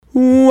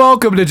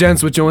Welcome to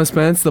Gents with Joe and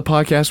Spence, the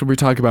podcast where we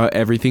talk about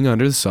everything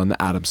under the sun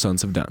the Adams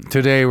sons have done.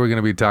 Today we're going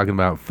to be talking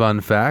about fun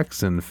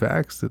facts and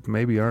facts that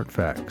maybe aren't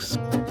facts.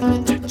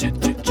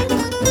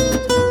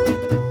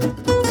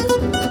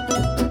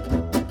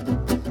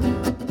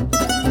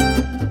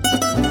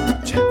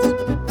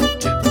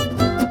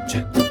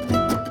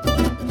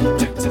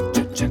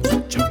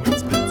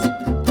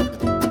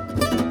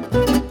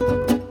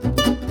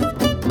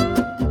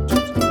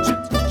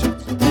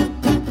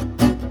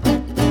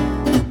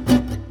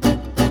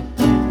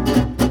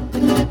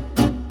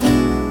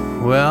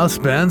 Well,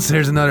 Spence,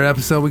 here's another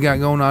episode we got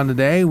going on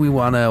today. We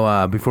want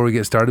to, before we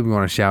get started, we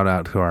want to shout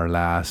out to our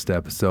last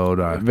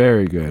episode.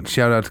 Very good.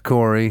 Shout out to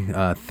Corey.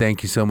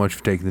 Thank you so much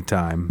for taking the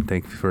time.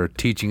 Thank you for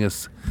teaching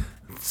us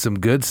some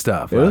good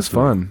stuff. It was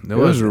fun. It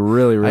was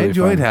really fun. I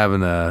enjoyed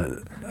having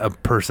a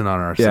person on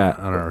our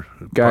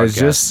guys.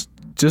 podcast.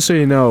 Just so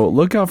you know,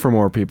 look out for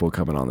more people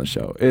coming on the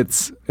show.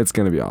 It's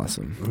gonna be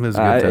awesome. It was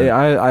a good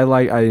time.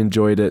 I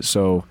enjoyed it.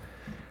 So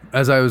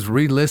as I was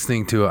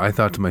re-listening to it, I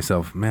thought to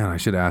myself, man, I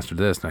should have asked her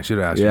this, and I should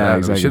have asked her that,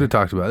 exactly. and we should have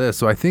talked about this.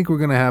 So I think we're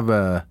going to have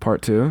a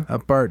part two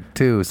sometime. Part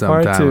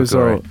two. With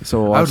Corey.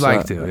 So I would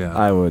like to, yeah.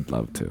 I would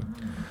love to.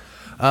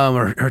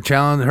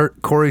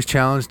 Corey's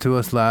challenge to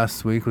us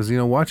last week was,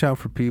 watch out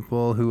for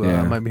people who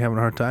might be having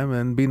a hard time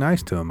and be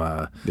nice to them.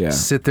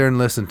 Sit there and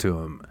listen to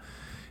them.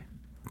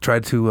 Try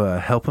to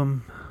help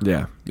them.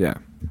 Yeah.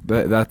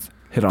 That's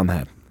hit on the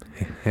head.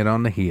 Hit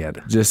on the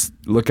head. Just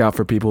look out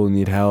for people who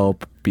need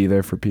help. Be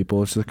there for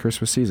people. It's the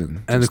Christmas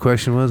season. And the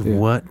question was,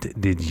 what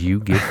did you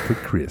get for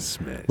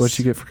Christmas? What'd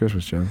you get for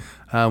Christmas, Joe?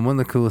 One of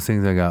the coolest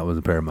things I got was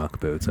a pair of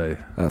muck boots.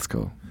 That's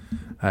cool.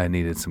 I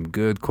needed some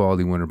good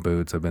quality winter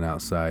boots. I've been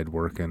outside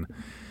working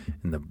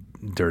in the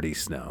dirty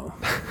snow.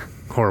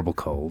 Horrible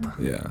cold.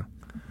 Yeah.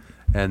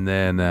 And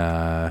then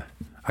I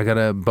got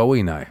a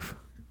Bowie knife.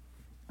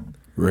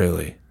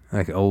 Really?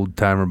 Like an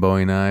old-timer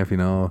Bowie knife, Do you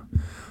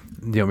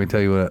want me to tell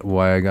you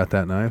why I got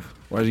that knife?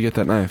 Why did you get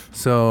that knife?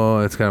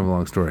 So it's kind of a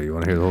long story. You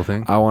want to hear the whole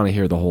thing? I want to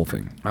hear the whole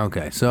thing.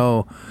 Okay,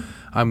 so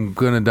I'm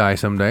going to die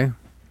someday.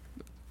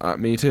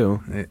 Me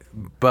too.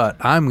 But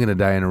I'm going to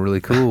die in a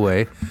really cool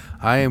way.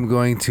 I am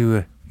going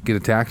to get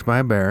attacked by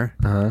a bear,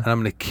 and I'm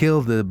going to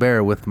kill the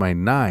bear with my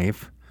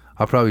knife.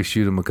 I'll probably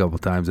shoot him a couple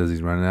times as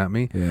he's running at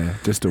me. Yeah,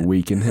 just to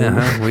weaken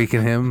him.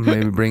 Weaken him,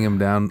 maybe bring him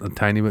down a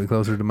tiny bit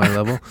closer to my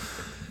level.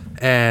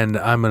 And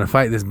I'm going to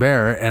fight this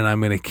bear, and I'm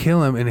going to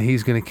kill him, and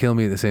he's going to kill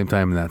me at the same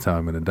time, and that's how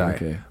I'm going to die.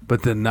 Okay.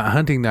 But the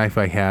hunting knife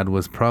I had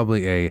was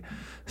probably a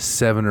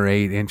 7 or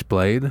 8 inch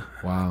blade.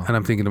 Wow. And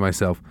I'm thinking to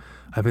myself,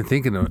 I've been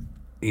thinking,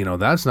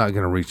 that's not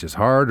going to reach as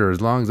hard or as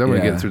long as I'm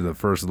going to get through the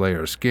first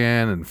layer of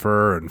skin and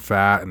fur and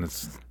fat, and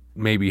it's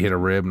maybe hit a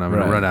rib, and I'm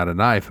going to run out of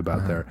knife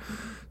about there.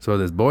 So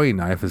this Bowie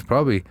knife is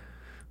probably,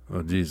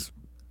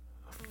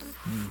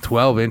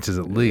 12 inches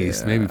at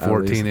least, maybe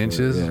 14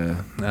 inches.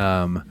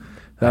 Yeah.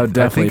 That would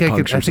definitely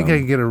puncture I think I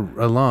could get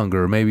a lung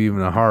or maybe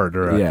even a heart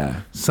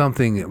or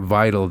something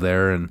vital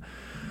there, and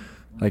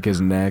like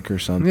his neck or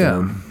something.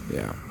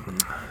 Yeah.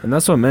 And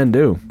that's what men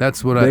do.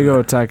 That's what they go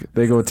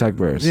attack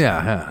bears.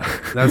 Yeah.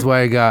 That's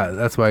why I got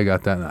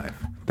that knife.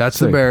 That's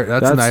the bear.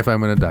 That's the knife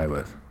I'm gonna die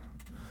with.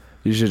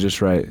 You should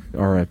just write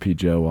R.I.P.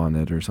 Joe on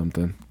it or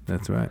something.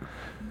 That's right.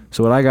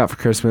 So what I got for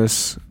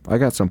Christmas, I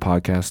got some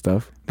podcast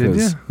stuff. Did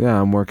you? Yeah,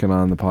 I'm working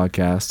on the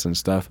podcasts and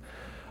stuff.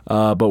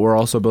 But we're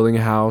also building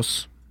a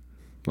house.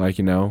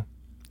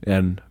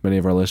 And many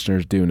of our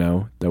listeners do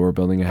know that we're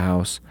building a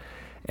house,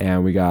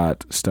 and we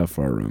got stuff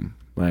for our room,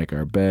 like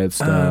our bed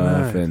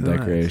stuff and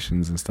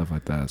decorations and stuff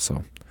like that.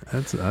 So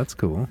that's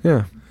cool.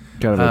 Yeah,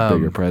 kind of a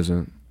bigger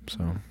present.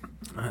 So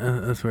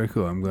that's very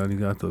cool. I'm glad you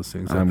got those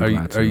things.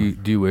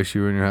 Do you wish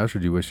you were in your house, or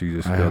do you wish you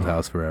just built a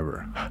house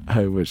forever?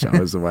 I wish I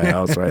was in my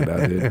house right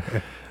now, dude.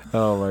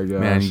 Oh my gosh,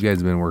 man, you guys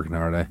have been working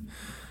hard.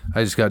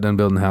 I just got done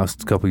building a house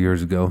a couple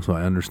years ago, so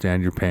I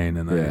understand your pain.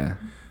 And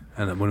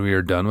And when we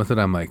were done with it,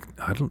 I'm like,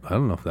 I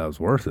don't know if that was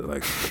worth it.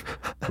 Like,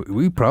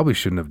 we probably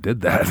shouldn't have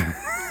did that.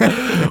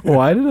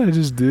 Why did I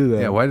just do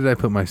that? Yeah, why did I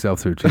put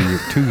myself through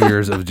 2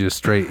 years of just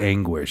straight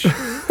anguish?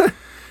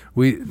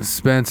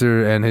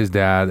 Spencer and his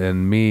dad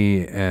and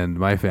me and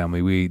my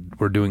family, we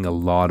were doing a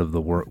lot of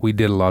the work. We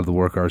did a lot of the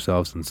work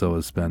ourselves, and so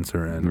is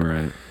Spencer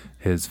and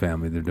his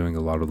family. They're doing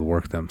a lot of the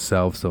work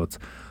themselves, so it's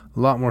a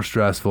lot more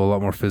stressful, a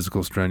lot more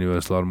physical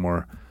strenuous, a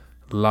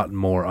lot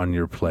more on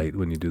your plate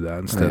when you do that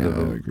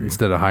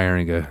instead of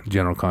hiring a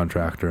general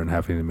contractor and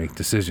having to make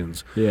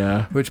decisions.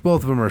 Yeah. Which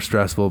both of them are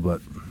stressful,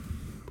 but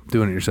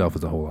doing it yourself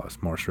is a whole lot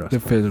more stressful.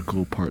 The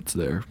physical parts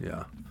there.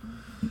 Yeah.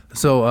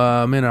 So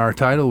in our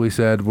title, we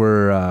said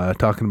we're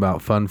talking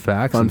about fun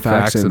facts and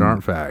facts that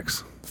aren't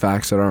facts.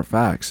 Facts that aren't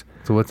facts.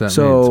 So what's that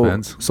mean,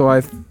 Spence? So I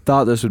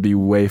thought this would be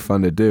way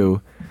fun to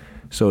do.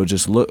 So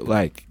just look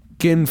like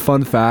getting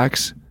fun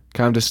facts,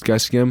 kind of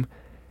discussing them,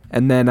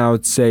 and then I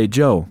would say,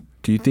 Joe,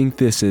 do you think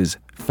this is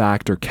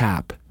fact or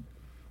cap?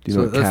 Do you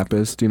know what cap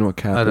is? Do you know what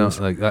cap is?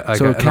 I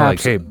don't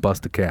like, hey,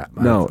 bust a cap.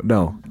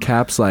 No.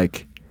 Cap's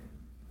like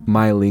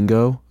my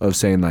lingo of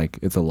saying like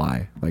it's a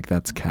lie. Like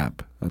that's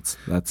cap. That's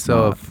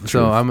so. Not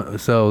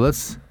truth. So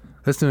let's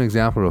Let's do an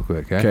example real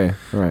quick, okay? Okay,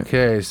 all right.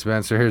 Okay,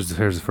 Spencer, here's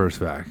the first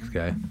fact,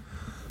 okay?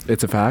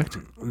 It's a fact?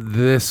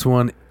 This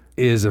one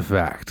is a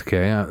fact,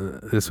 okay?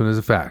 This one is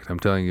a fact. I'm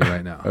telling you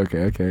right now.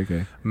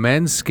 Okay.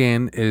 Men's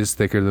skin is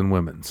thicker than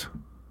women's.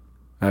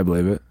 I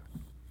believe it.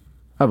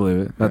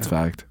 That's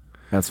fact.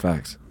 That's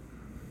facts.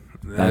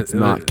 That's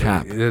not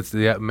cap.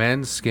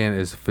 Men's skin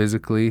is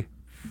physically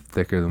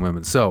thicker than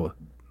women's. So,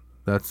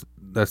 that's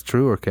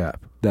true or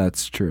cap?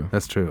 That's true.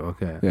 That's true.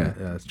 Okay. Yeah.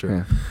 That's true.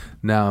 Yeah.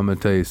 Now I'm gonna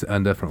tell you a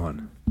different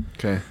one.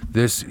 Okay.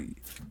 This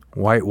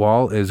white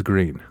wall is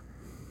green.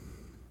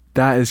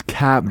 That is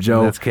cap,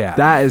 Joe. That's cap.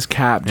 That is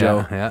cap,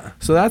 Joe. Yeah.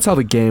 So that's how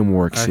the game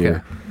works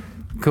here.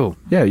 Cool.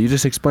 Yeah, you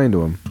just explained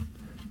to him.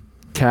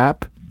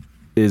 Cap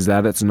is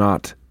that it's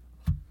not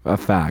a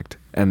fact,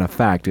 and a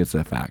fact is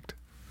a fact.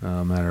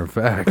 Matter of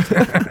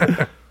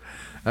fact.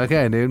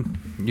 Okay, dude.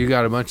 You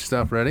got a bunch of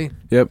stuff ready?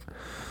 Yep.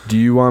 Do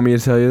you want me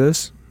to tell you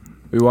this?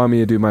 You want me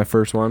to do my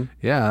first one?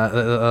 Yeah.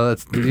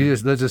 Let's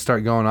just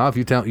start going off.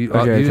 You tell you.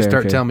 Okay, you just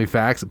start okay. telling me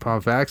facts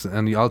upon facts,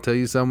 and I'll tell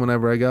you some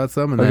whenever I got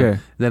some, and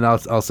then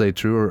I'll say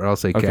true or I'll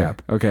say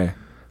cap. Okay.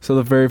 So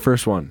the very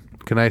first one.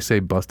 Can I say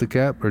bust a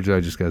cap, or do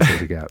I just gotta say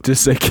the cap?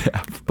 Just say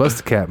cap.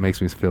 Bust a cap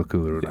makes me feel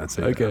cooler when I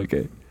say that.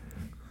 Okay.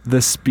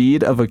 The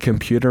speed of a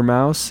computer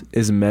mouse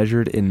is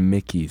measured in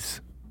Mickeys.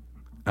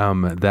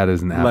 That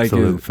is an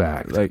absolute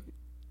fact. Like,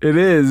 it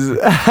is.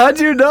 How'd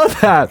you know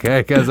that?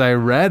 Okay, because I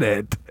read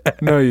it.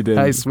 No, you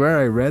didn't. I swear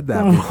I read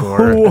that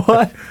before.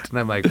 What? And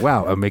I'm like,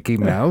 wow, a Mickey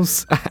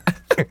Mouse?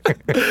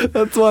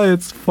 That's why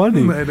it's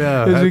funny. I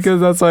know. It's because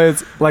that's why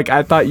it's like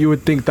I thought you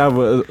would think that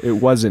it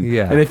wasn't.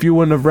 Yeah. And if you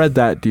wouldn't have read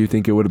that, do you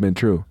think it would have been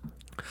true?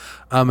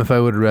 If I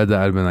would have read that,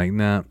 I'd have been like,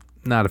 nah,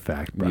 not a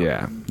fact, bro.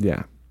 Yeah.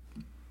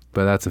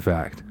 But that's a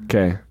fact.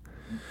 Okay.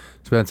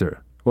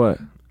 Spencer, What?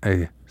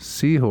 a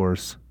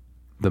seahorse,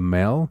 the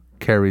male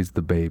carries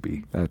the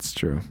baby. That's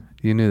true.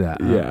 You knew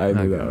that, huh? Yeah, I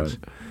knew Okay. that one.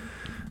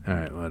 All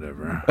right,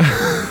 whatever.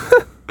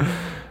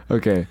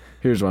 Okay,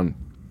 here's one.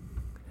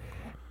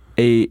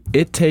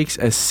 It takes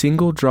a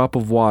single drop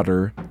of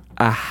water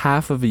a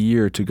half of a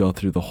year to go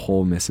through the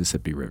whole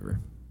Mississippi River.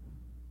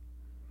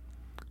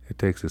 It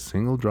takes a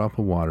single drop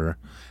of water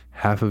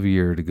half of a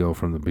year to go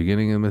from the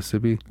beginning of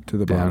Mississippi To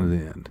the down bottom. to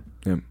the end.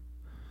 Yep.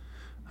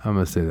 I'm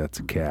going to say that's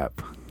a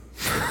cap.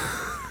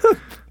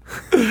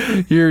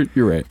 You're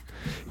right.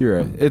 You're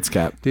right. It's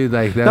cap. Dude,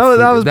 like That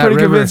was pretty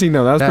convincing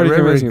though. That was pretty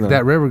convincing though.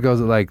 That river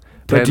goes at like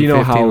 10, But do you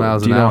know 15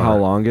 miles an hour. how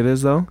long it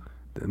is though?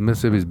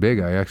 Mississippi's big.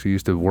 I actually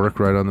used to work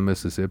right on the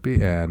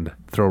Mississippi and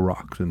throw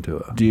rocks into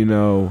it. Do you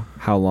know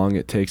how long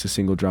it takes a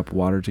single drop of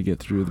water to get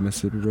through the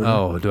Mississippi River?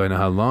 Oh, do I know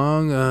how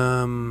long?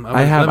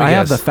 I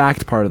have the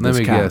fact part of this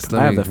cap.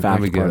 I have the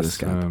fact part of this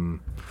cap.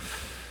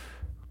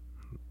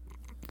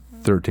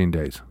 13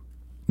 days.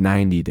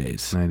 90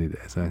 days. 90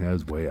 days. I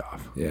was way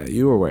off. Yeah,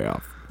 you were way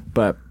off.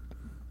 But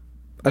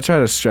I try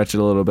to stretch it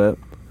a little bit.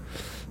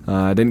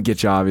 I didn't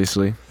get you,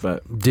 obviously,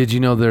 but... Did you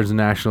know there's a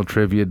National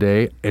Trivia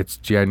Day? It's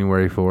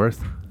January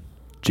 4th.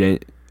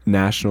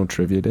 National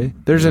Trivia Day?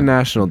 There's a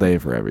national day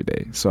for every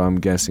day, so I'm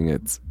guessing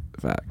it's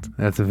a fact.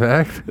 That's a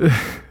fact?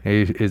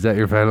 Hey, is that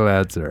your final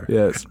answer?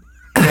 Yes.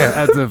 Yeah,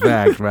 that's a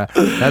fact, bro.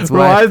 That's Bro,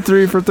 why... I'm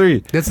 3 for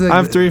 3.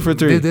 I'm 3 for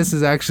 3. Dude, this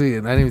is actually...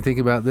 I didn't even think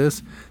about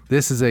this.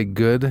 This is a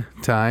good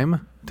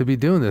time to be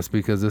doing this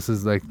because this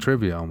is like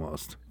trivia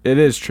almost. It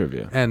is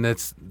trivia. And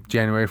it's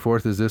January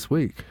 4th is this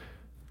week.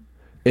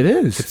 It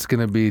is. It's going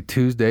to be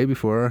Tuesday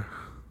before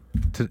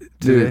Dude,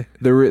 today.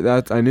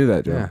 I knew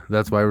that, Joe. Yeah,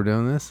 that's why we're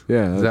doing this?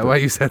 Yeah. Is that why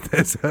you set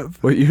this up?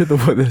 Well, you're the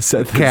one that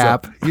said this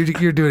Cap. up.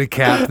 You're doing a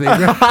cap thing.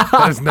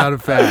 That's not a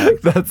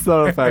fact. That's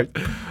not a fact.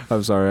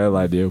 I'm sorry, I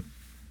lied to you.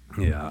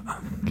 Yeah.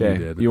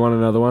 Okay. You want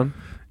another one?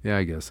 Yeah,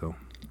 I guess so.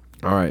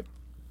 All right.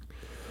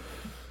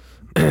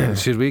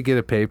 Should we get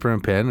a paper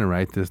and pen and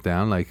write this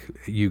down? Like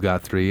you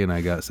got 3 and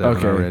I got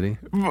 7 already?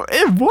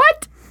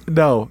 What?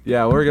 No.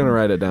 Yeah, we're gonna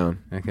write it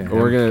down. Okay.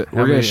 We're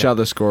gonna shout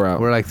the score out.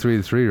 We're like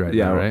 3-3 right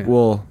now, right?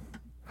 Well,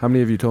 how many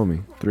have you told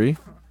me? 3?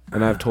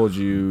 And I've told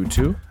you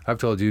 2? I've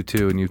told you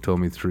 2 and you've told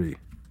me 3.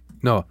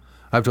 No,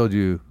 I've told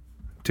you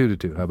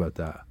 2-2. How about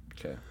that?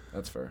 Okay,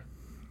 that's fair.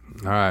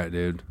 All right,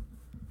 dude.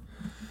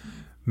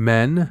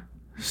 Men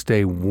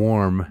stay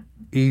warm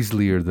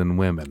easier than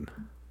women.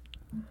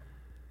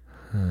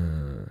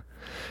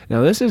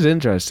 Now this is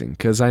interesting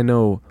because I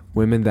know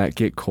women that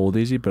get cold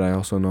easy, but I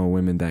also know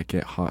women that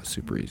get hot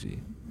super easy.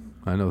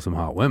 I know some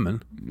hot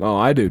women. Oh,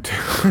 I do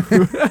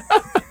too.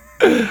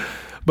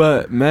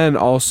 But men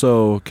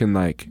also can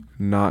like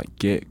not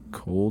get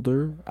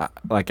colder.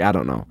 I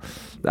don't know.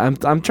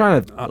 I'm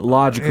trying to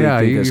logically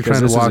think this. You're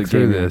trying to walk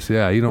through game. this.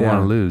 Yeah, you don't want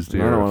to lose,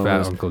 dude. I don't You're wanna fat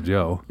lose. Uncle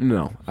Joe.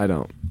 No, I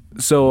don't.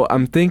 So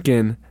I'm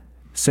thinking,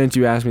 since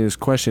you asked me this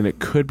question, it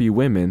could be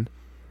women,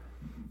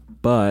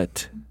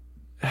 but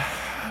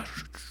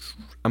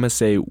I'm gonna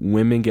say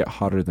women get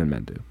hotter than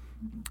men do.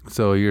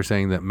 So you're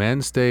saying that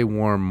men stay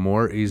warm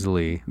more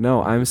easily.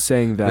 No, I'm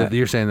saying that.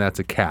 You're saying that's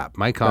a cap.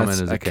 My comment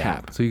That's is a a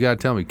cap. cap. So you got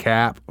to tell me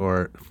cap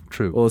or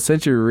true. Well,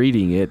 since you're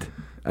reading it,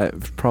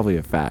 probably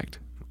a fact.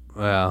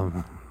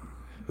 Well,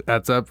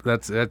 That's up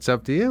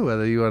to you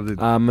whether you want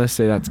to. I'm gonna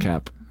say that's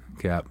cap.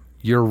 Cap.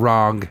 You're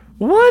wrong.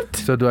 What?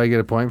 So do I get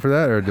a point for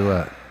that or do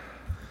what?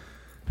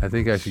 I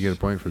think I should get a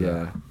point for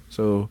that. Yeah.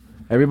 So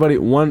everybody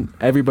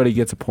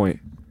gets a point.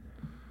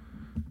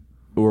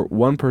 Or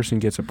one person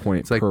gets a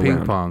point. It's like per ping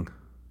round, pong.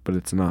 but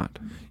it's not.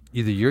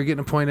 Either you're getting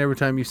a point every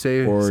time you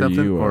say Or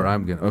something, you or are.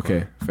 I'm getting.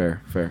 Okay,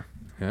 fair.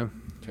 Yeah.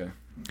 Okay.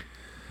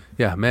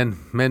 Yeah,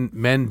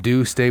 men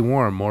do stay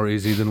warm more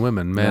easy than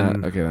women.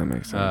 Men. Okay, that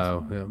makes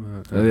sense. Yeah.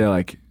 Yeah,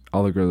 like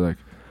all the girls are like,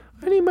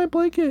 I need my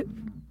blanket.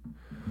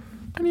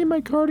 I need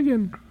my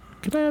cardigan.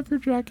 Can I have your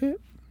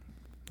jacket?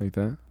 Like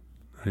that?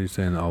 Are you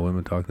saying all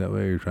women talk that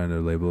way? Or you're trying to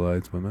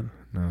labelize women?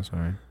 No,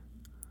 sorry.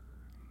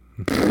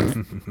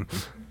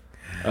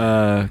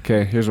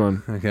 Okay, here's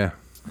one. Okay.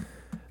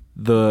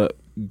 The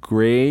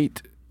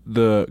great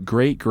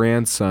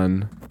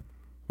grandson.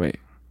 Wait.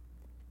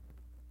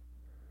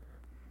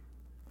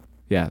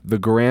 Yeah, the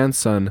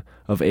grandson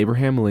of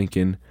Abraham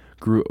Lincoln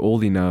grew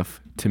old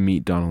enough to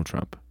meet Donald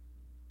Trump.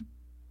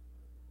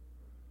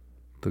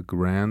 The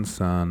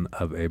grandson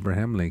of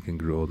Abraham Lincoln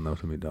grew old enough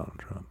to meet Donald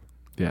Trump.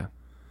 Yeah.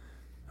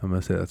 I'm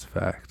gonna say that's a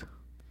fact.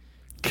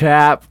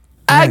 Cap.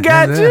 I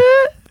got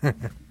you.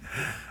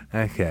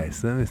 Okay,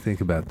 so let me think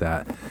about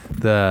that.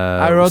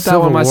 I wrote that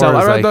one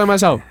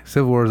myself.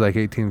 Civil War is like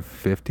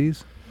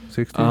 1850s,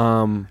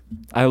 60s.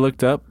 I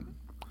looked up,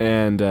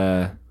 and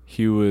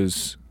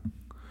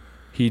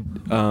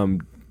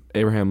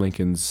Abraham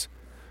Lincoln's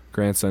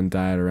grandson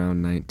died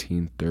around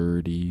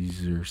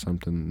 1930s or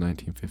something,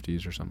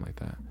 1950s or something like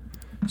that.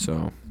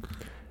 So,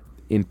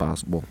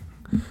 impossible.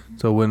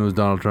 So when was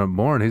Donald Trump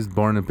born? He's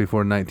born before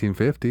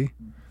 1950.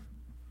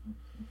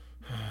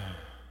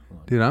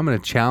 Dude, I'm going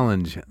to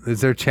challenge.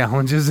 Is there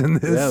challenges in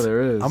this? Yeah,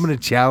 there is. I'm going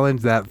to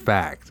challenge that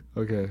fact.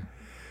 Okay.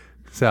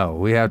 So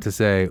we have to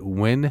say,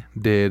 when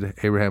did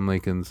Abraham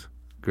Lincoln's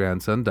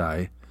grandson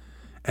die?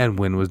 And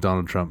when was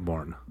Donald Trump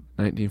born?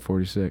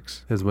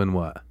 1946. Is when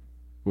what?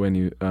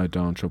 When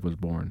Donald Trump was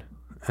born.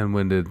 And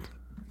when did...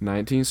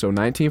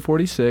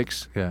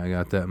 1946. Yeah, I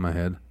got that in my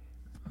head.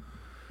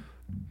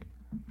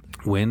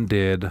 When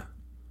did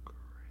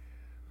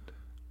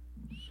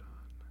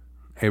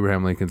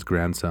Abraham Lincoln's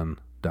grandson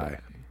die?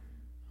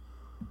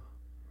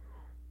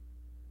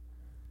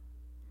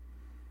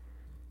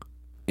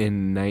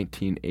 In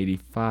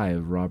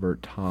 1985,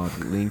 Robert Todd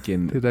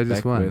Lincoln. Dude, I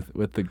just won.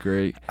 With the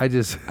great.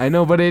 I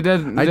know, but it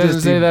doesn't. I doesn't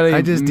just say that he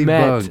I just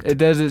met. debunked. It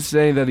doesn't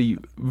say that he.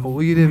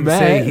 Well, you didn't met.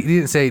 say. He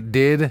didn't say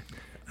did.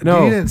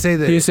 No, he didn't say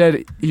that. He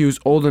said he was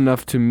old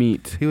enough to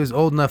meet. He was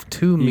old enough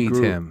to meet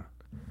grew. him.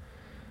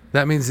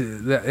 That means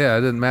that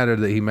it doesn't matter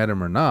that he met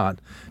him or not.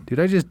 Dude,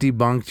 I just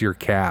debunked your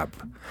cap.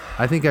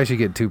 I think I should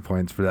get 2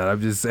 points for that. I'm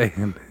just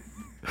saying.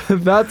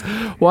 That's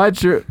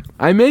what you're.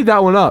 I made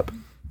that one up.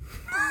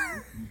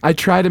 I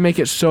tried to make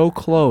it so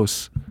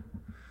close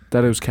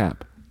that it was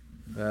cap.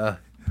 But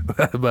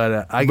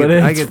I get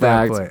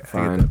that point.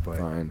 Fine, I get that point.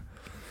 fine.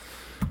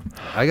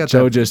 I got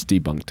Joe that. just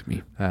debunked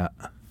me.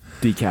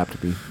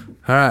 Decapped me.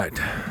 All right.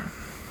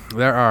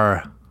 There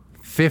are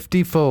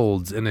 50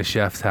 folds in a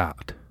chef's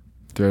hat.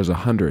 There's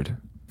 100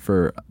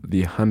 for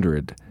the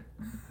 100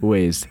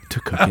 ways to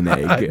cook an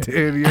egg.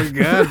 Dude, you're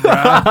good, bro.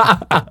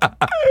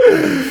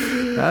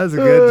 That was a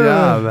good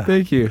job.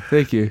 Thank you.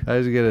 I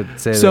was gonna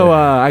say So that.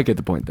 I get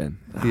the point then.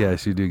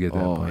 Yes, you do get that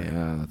point. Oh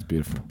yeah, that's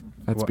beautiful.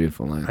 That's a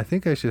beautiful line. I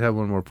think I should have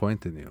one more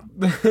point than you.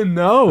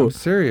 No. I'm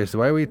serious.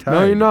 Why are we tied?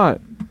 No, you're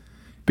not.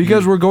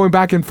 Because we're going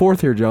back and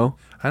forth here, Joe.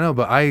 I know,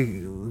 but I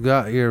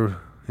got your.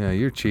 Yeah,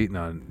 you're cheating,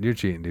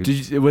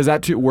 dude. Was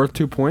that worth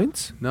 2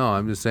 points? No,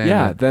 I'm just saying.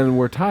 Yeah, that then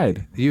we're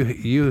tied.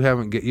 you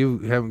haven't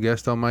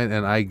guessed all mine,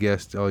 and I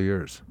guessed all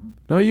yours.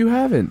 No, you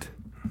haven't.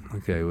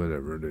 Okay,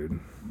 whatever, dude.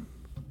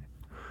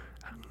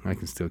 I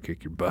can still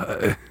kick your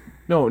butt.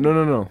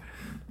 No.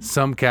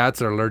 Some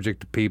cats are allergic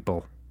to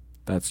people.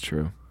 That's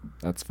true.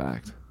 That's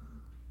fact.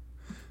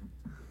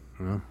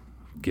 Well,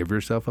 give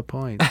yourself a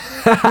point.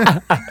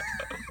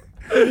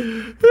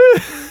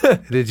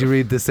 Did you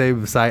read the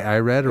same site I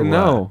read or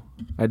No, what?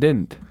 I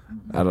didn't.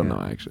 I don't know,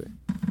 actually.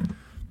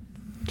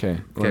 Okay,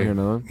 want to hear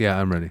another one? Yeah,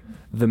 I'm ready.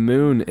 The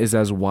moon is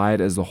as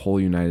wide as the whole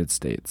United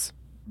States.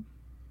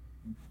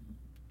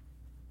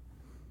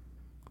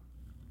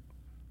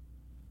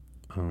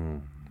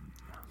 Oh.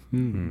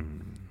 You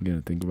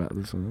gonna think about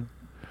this one?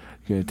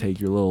 You gonna take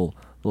your little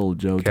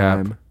Joe Cap.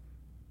 time?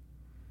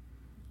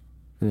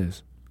 It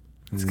is.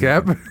 It's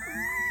Cap.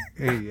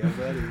 Hey, yeah,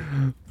 buddy.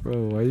 Bro,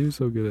 why are you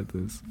so good at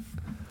this?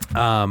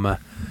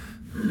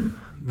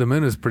 The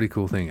moon is a pretty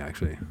cool thing,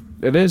 actually.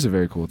 It is a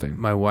very cool thing.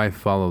 My wife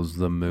follows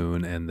the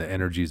moon and the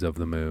energies of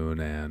the moon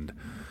and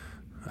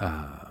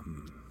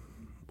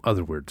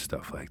other weird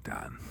stuff like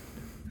that.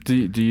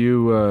 Do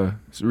you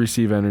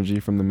receive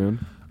energy from the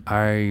moon?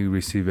 I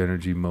receive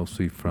energy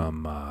mostly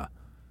from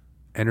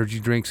energy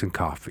drinks and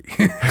coffee.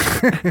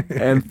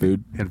 And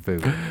food. And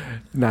food.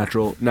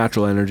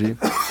 Natural energy.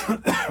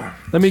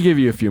 Let me give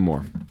you a few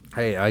more.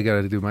 Hey, I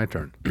got to do my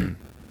turn.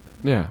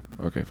 Yeah.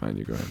 Okay, fine.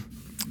 You go ahead.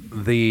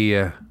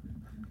 The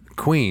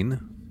queen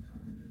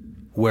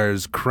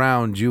wears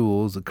crown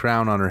jewels, a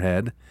crown on her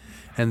head,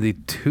 And the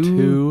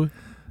two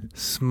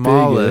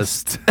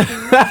smallest.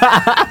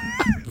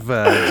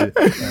 Fudge.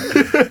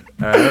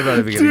 All right, I'm not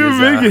even going to use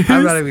that.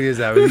 I'm not even going to use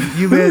that.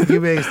 You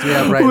mixed me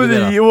up right in the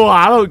middle. Well,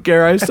 I don't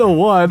care. I still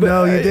won.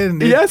 No, you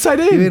didn't. Yes, I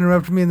did. You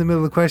interrupted me in the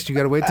middle of the question. You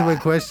got to wait till my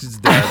question's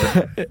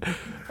done.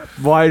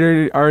 Well, I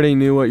already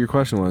knew what your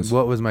question was.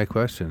 What was my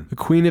question? The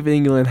Queen of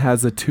England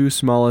has the two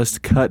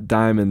smallest cut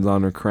diamonds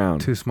on her crown.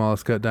 Two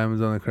smallest cut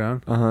diamonds on the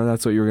crown?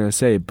 That's what you were going to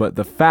say. But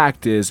the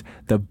fact is,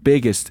 the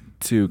biggest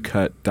two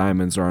cut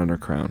diamonds are on her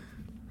crown.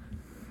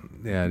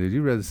 Yeah, dude,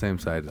 you read the same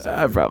side as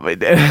I I probably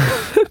did.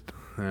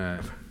 All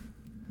right.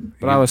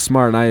 But I was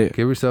smart, and I...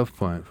 Give yourself a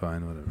point.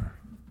 Fine, whatever.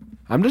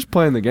 I'm just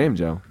playing the game,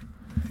 Joe.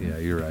 Yeah,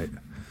 you're right.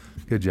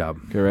 Good job.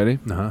 Okay, ready?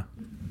 Uh-huh.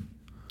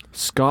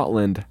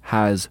 Scotland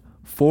has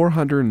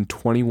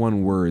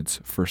 421 words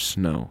for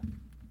snow.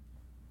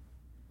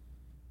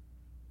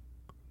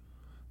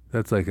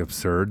 That's like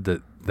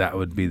absurd that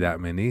would be that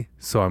many.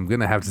 So I'm going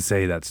to have to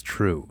say that's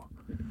true.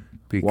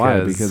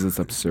 Why? Because it's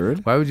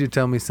absurd? Why would you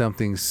tell me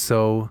something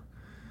so...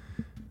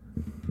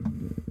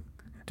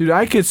 Dude,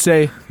 I could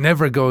say...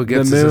 Never go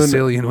against a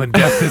Sicilian when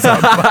death is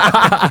on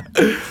fire.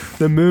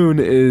 The moon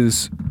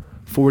is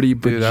 40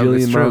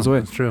 bajillion miles away.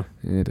 It's true.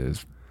 It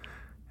is.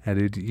 Yeah,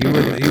 dude, you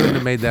wouldn't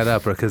have made that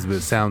up because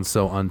it sounds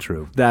so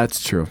untrue.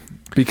 That's true.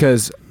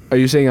 Because... Are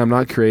you saying I'm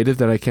not creative,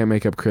 that I can't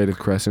make up creative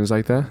questions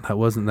like that? That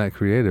wasn't that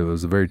creative. It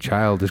was a very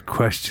childish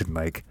question.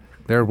 Like,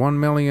 there are 1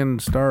 million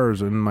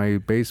stars in my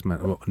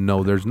basement. Well,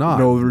 no, there's not.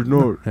 No, there's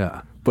not.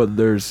 Yeah. But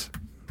there's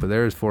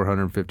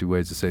 450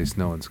 ways to say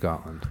snow in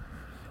Scotland.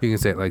 You can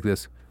say it like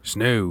this,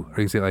 snow.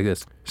 Or you can say it like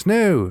this,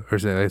 snow. Or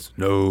say it like this,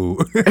 no.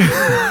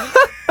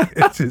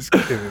 It's just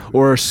kidding.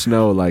 Or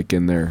snow, like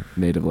in their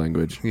native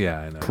language. Yeah,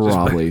 I know.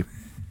 Probably.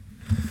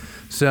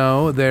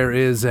 So there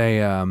is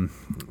a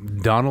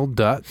Donald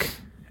Duck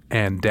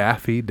and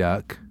Daffy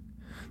Duck,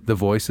 the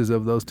voices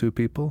of those two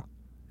people,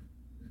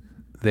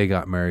 they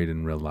got married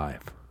in real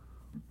life.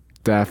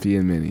 Daffy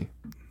and Minnie.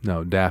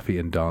 No, Daffy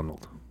and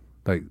Donald.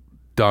 Like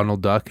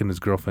Donald Duck and his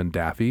girlfriend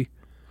Daffy.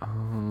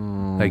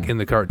 Oh. Like in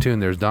the cartoon,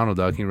 there's Donald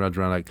Duck. He runs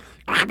around like,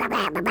 and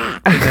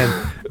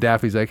then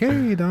Daffy's like,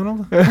 "Hey,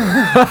 Donald."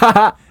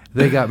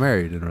 They got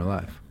married in real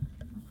life.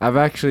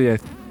 I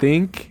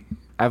think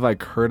I've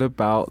like heard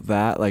about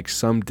that. Like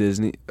some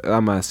Disney.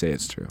 I'm gonna say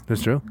it's true.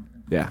 That's true.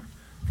 Yeah.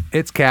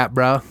 It's Cap,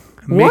 bro.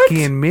 What?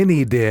 Mickey and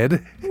Minnie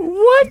did.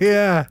 What?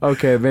 Yeah.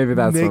 Okay, maybe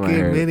that's what I Mickey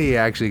heard. and Minnie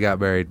actually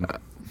got married.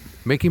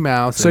 Mickey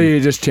Mouse. So you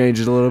just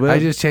changed it a little bit? I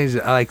just changed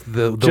it. I like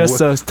the just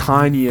the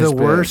tiniest The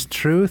bit. worst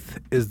truth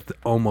is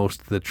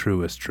almost the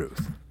truest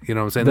truth. You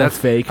know what I'm saying? The That's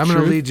fake I'm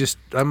gonna truth? lead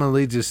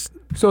just.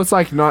 So it's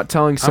like not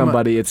telling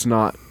somebody it's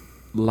not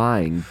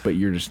lying, but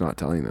you're just not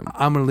telling them.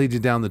 I'm gonna lead you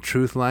down the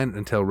truth line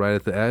until right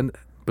at the end.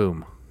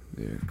 Boom.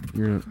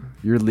 Yeah,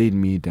 you're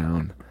leading me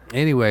down.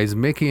 Anyways,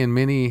 Mickey and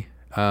Minnie.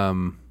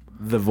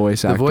 The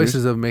voice actors. The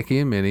voices of Mickey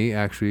and Minnie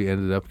actually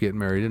ended up getting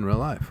married in real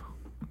life.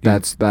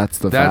 That's the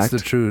fact.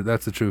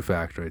 That's the true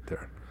fact right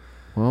there.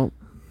 Well,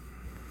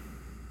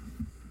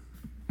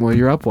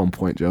 you're up 1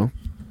 point, Joe.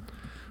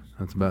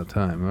 That's about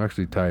time. I'm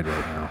actually tied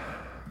right now.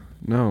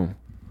 No.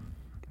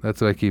 That's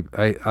what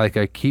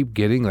I keep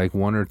getting like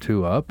 1 or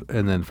 2 up,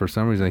 and then for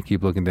some reason I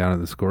keep looking down at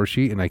the score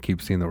sheet and I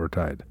keep seeing that we're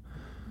tied.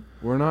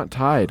 We're not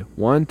tied.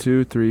 1,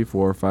 2, 3,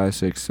 4, 5,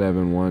 6,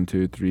 7. 1,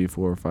 2, 3,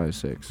 4, 5,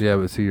 6. Yeah,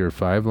 but see, your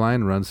 5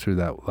 line runs through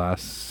that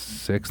last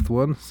 6th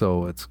one,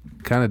 so it's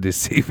kind of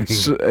deceiving.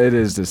 It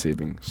is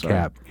deceiving. Sorry.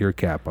 Cap, you're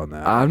cap on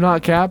that. I'm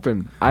not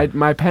capping.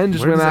 My pen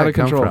just Where went does out that of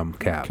control. come from?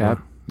 Cap.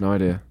 Cap? No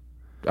idea.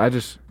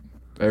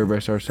 Everybody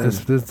starts saying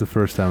This is the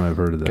first time I've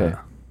heard of that. Okay.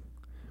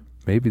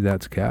 Maybe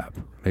that's cap.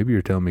 Maybe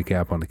you're telling me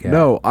cap on the cap.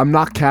 No, I'm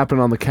not capping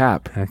on the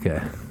cap.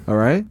 Okay. All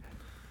right?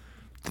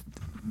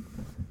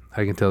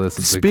 I can tell this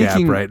is the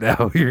cap right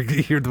now. You're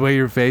the way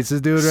your face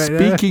is doing right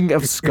now. Speaking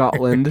of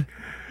Scotland,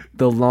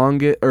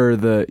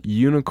 the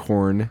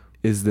unicorn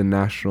is the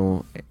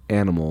national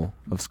animal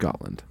of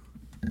Scotland.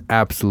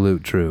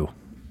 Absolute true.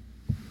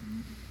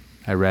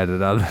 I read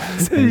it on.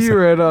 You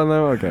read on that?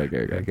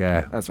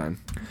 Okay. That's fine.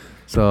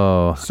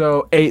 So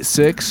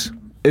 8-6.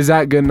 Is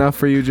that good enough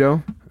for you,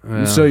 Joe?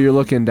 So you're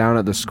looking down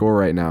at the score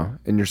right now,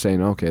 and you're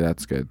saying, okay,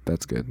 that's good.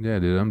 That's good. Yeah,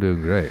 dude, I'm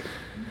doing great.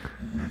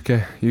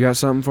 Okay, you got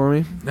something for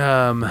me?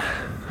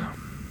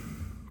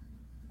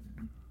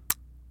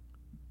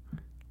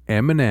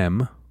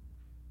 M&M's,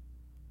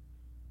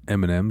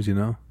 you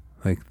know,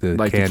 like the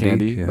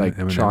candy, yeah, like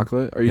M&M.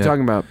 chocolate. Are you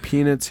talking about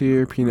peanuts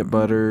here, peanut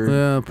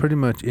butter? Pretty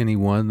much any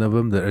one of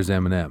them that is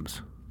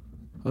M&M's.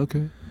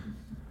 Okay.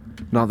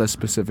 Not that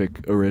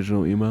specific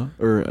original email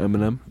or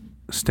M&M.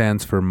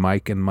 Stands for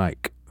Mike and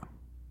Mike.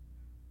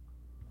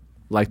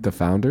 Like the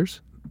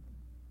founders?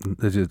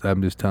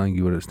 I'm just telling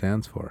you what it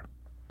stands for.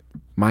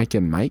 Mike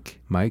and Mike?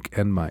 Mike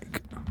and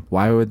Mike.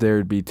 Why would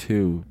there be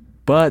 2?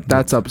 But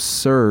that's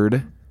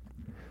absurd.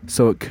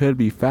 So it could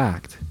be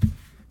fact.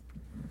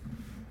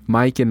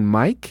 Mike and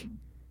Mike?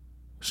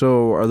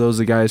 So are those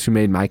the guys who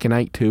made Mike and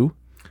Ike too?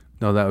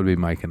 No, that would be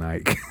Mike and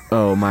Ike.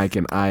 Oh, Mike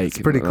and Ike. It's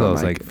pretty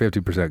close, Mike. like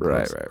 50%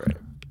 close. Right.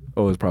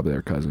 Oh, it's probably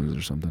their cousins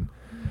or something.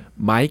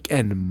 Mike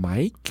and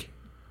Mike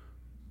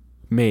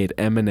made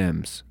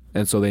M&Ms,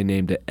 and so they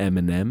named it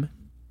M&M.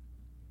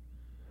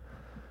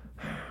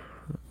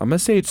 I'm going to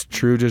say it's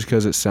true just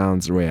because it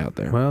sounds way out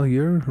there. Well,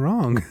 you're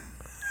wrong.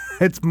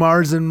 It's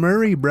Mars and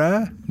Murray,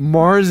 bruh.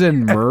 Mars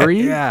and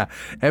Murray? Yeah.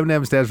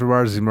 M&M stands for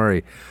Mars and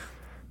Murray.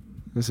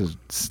 This is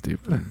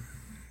stupid.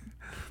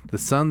 The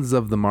sons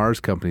of the Mars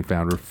Company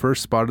founder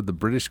first spotted the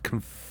British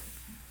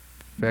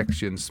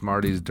confection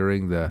Smarties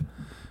during the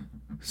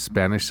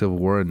Spanish Civil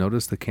War and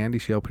noticed the candy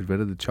shell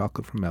prevented the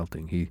chocolate from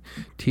melting. He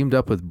teamed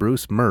up with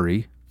Bruce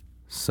Murray,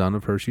 son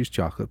of Hershey's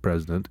chocolate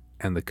president,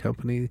 and the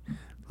company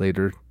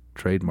later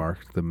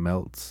trademarked the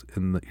melts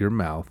in your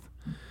mouth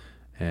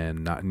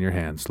and not in your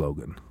hand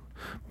slogan.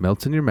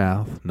 Melts in your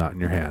mouth, not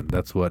in your hand.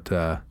 That's what...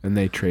 and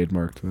they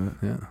trademarked that.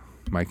 Yeah.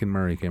 Mike and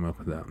Murray came up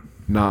with that.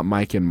 Not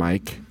Mike and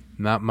Mike.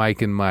 Not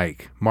Mike and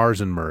Mike.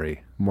 Mars and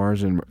Murray.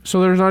 Mars and Murray.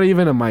 So there's not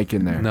even a Mike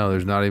in there. No,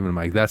 there's not even a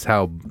Mike. That's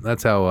how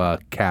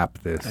cap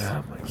this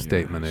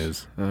statement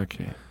is.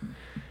 Okay.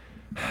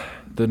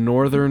 The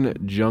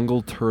northern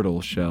jungle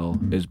turtle shell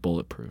is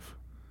bulletproof.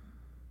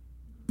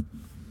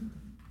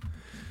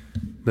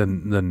 The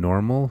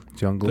normal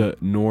jungle? The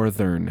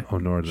northern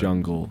northern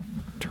jungle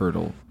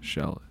turtle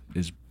shell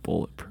is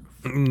bulletproof.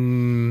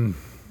 Did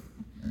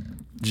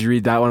you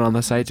read that one on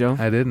the site, Joe?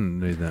 I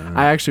didn't read that.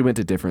 I actually went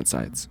to different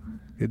sites.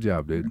 Good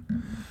job, dude.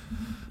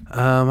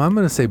 I'm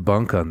going to say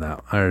bunk on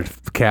that, or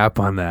cap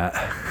on that.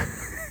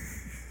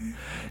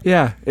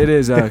 Yeah, it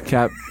is a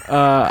cap.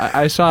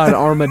 I saw an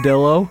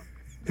armadillo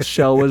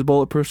shell was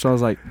bulletproof, so I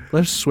was like,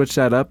 let's switch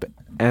that up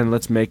and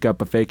let's make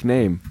up a fake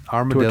name.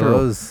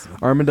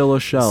 Armadillo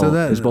shell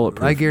is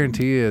bulletproof. I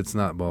guarantee you it's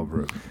not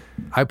bulletproof.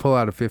 I pull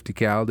out a 50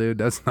 cal, dude.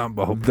 That's not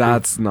bulletproof.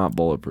 That's not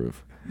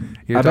bulletproof.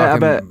 You're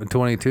talking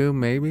 22,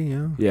 maybe?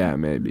 Yeah. Yeah,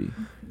 maybe.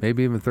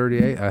 Maybe even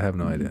 38. I have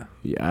no idea.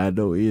 Yeah, I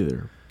don't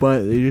either. But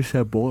they just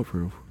said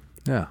bulletproof.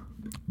 Yeah.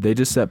 They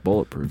just said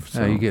bulletproof.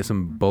 So. Yeah, you get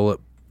some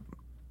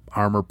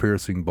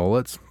armor-piercing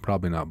bullets.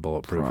 Probably not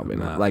bulletproof. Probably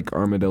not. Like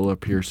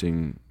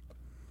armadillo-piercing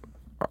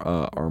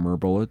armor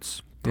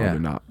bullets. Probably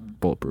not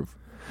bulletproof.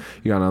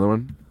 You got another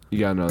one? You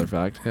got another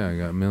fact? Yeah, I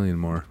got a million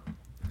more.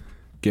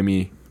 Give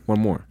me one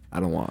more. I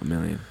don't want a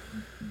million.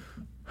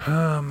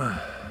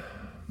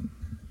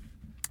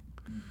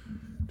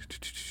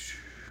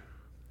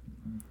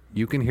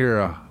 You can hear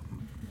a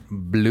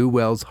blue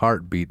whale's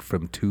heartbeat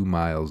from 2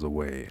 miles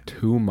away.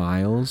 2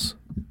 miles?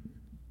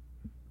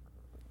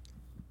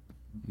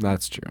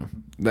 That's true.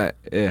 That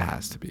it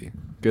has to be.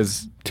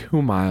 Because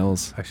 2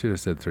 miles. I should have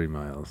said 3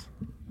 miles.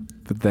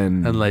 But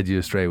then... And led you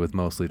astray with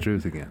mostly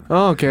truth again.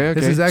 Oh, okay.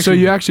 This is actually, so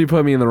you actually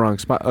put me in the wrong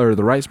spot, or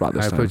the right spot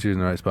this time. I put you in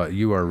the right spot.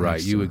 You are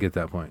right. You would get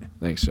that point.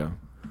 Thanks, Joe.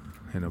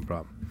 Hey, no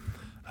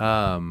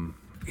problem.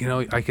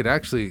 I could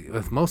actually,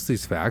 with most of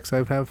these facts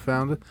I have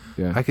found,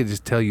 I could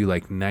just tell you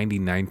like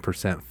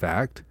 99%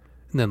 fact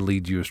and then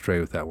lead you astray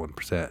with that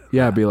 1%.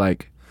 Yeah, it'd be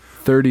like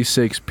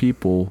 36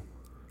 people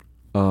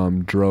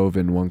drove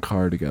in one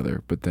car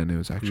together, but then it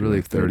was actually really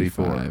like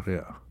 35. 34.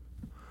 Yeah.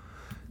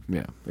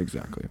 Yeah,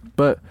 exactly.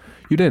 But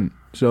you didn't,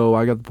 so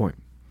I got the point.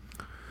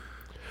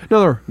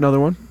 Another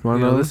one.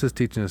 This is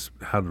teaching us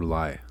how to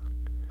lie.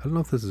 I don't know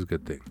if this is a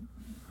good thing.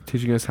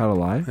 Teaching us how to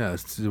lie? Yeah,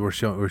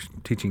 we're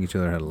teaching each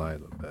other how to lie a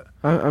little bit.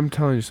 I'm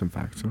telling you some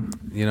facts. Huh?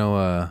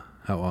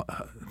 How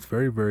it's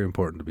very, very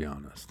important to be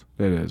honest.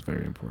 It is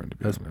very important to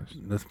be honest.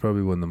 That's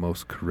probably one of the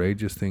most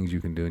courageous things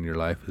you can do in your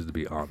life is to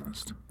be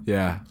honest.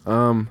 Yeah.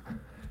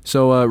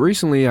 So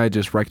recently I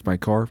just wrecked my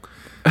car.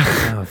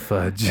 Oh,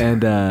 fudge.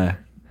 And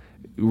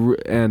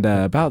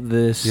about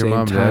this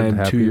same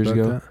time 2 years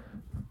ago.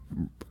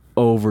 That?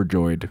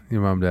 Overjoyed.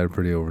 Your mom and dad are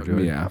pretty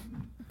overjoyed. Yeah.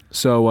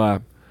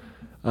 So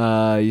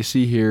you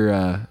see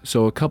here,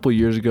 so a couple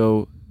years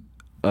ago,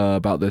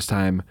 about this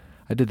time,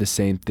 I did the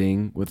same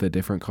thing with a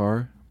different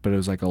car, but it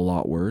was like a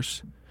lot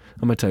worse.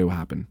 I'm going to tell you what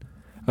happened.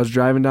 I was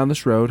driving down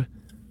this road,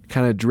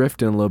 kind of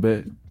drifting a little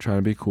bit, trying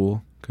to be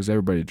cool, because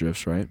everybody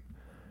drifts, right?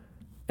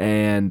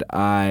 And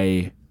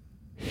I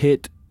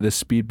hit the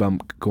speed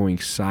bump going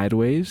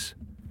sideways,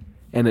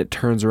 and it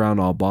turns around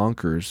all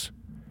bonkers,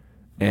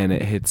 and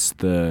it hits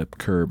the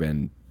curb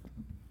and,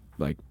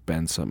 like,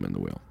 bends something in the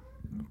wheel.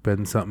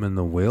 Bend something in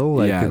the wheel?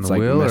 Like in the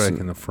wheel or like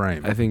in the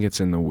frame? I think it's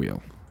in the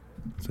wheel.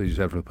 So you just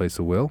have to replace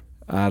the wheel?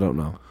 I don't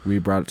know. We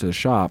brought it to the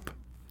shop,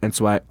 and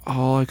so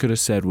all I could have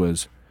said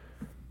was,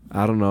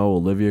 I don't know,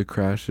 Olivia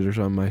crashed it or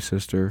something, my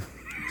sister.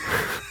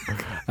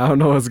 I don't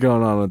know what's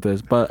going on with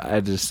this, but I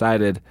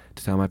decided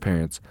to tell my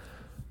parents,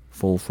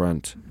 full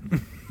front,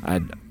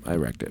 I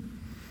wrecked it.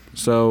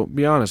 So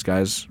be honest,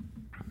 guys.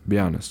 Be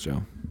honest,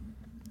 Joe.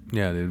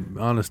 Yeah, dude.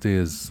 Honesty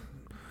is...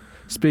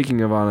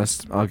 Speaking of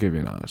honest, I'll give you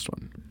an honest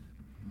one.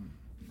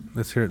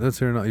 Let's hear.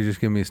 You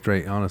just give me a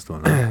straight, honest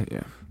one. Right?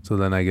 Yeah. So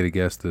then I get a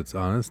guess that's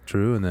honest,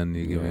 true, and then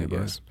you give me a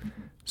guess.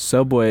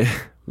 Subway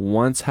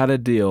once had a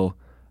deal,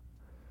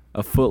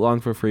 a foot long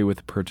for free with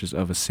the purchase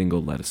of a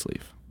single lettuce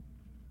leaf.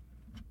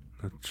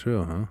 That's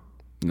true, huh?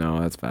 No,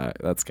 that's fact.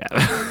 That's cap.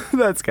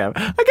 That's cap.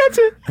 I got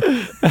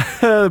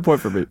you.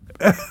 Point for me.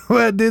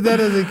 Well, dude, that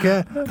is a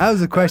cap. That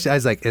was a question. I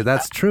was like,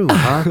 that's true,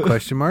 huh?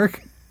 Question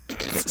mark?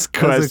 That's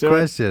a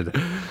question.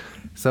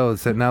 So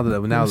now that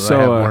I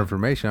have more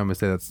information, I'm gonna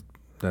say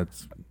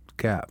that's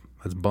cap.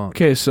 That's bunk.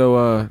 Okay,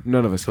 so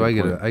none of us. So I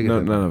get it.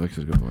 None of us is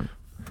a good point.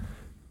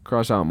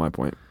 Cross out my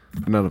point.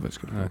 None of us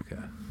good.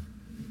 Okay.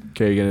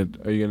 Okay,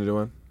 are you gonna do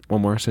one?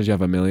 One more since you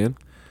have 1 million.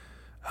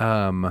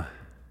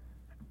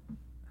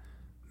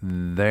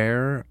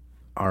 There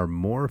are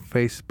more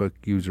Facebook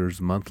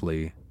users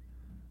monthly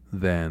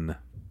than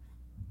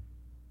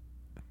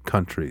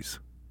countries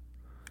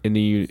In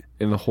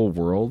the whole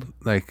world.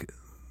 like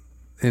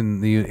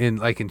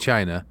in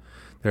China.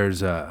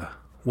 There's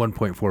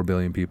 1.4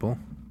 billion people.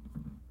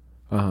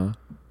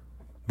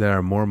 There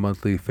are more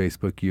monthly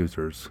Facebook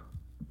users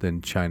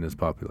than China's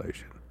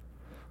population.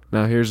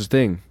 Now here's the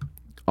thing,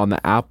 on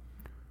the App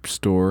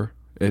Store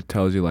it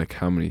tells you like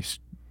how many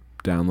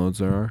downloads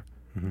there are,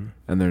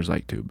 and there's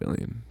like 2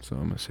 billion. So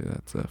I'm gonna say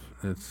that's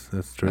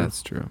true.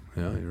 That's true.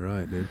 Yeah, you're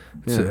right, dude.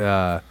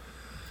 Yeah.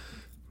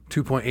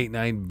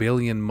 2.89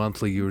 billion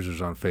monthly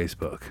users on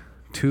Facebook.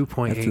 That's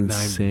 2.89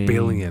 insane.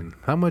 billion.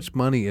 How much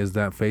money is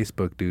that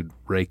Facebook dude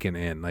raking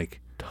in? Like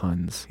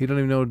Tons. he don't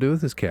even know what to do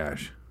with his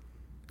cash.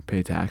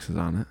 Pay taxes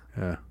on it.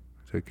 Yeah.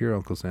 It's like, here,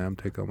 Uncle Sam,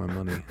 take all my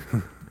money.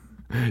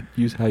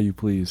 Use how you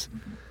please.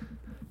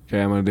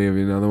 Okay, I'm gonna give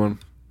you another one.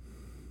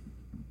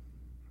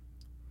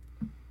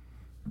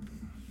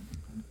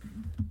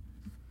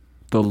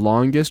 The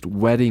longest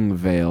wedding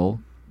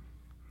veil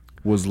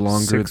was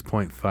longer.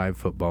 6.5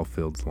 football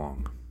fields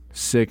long.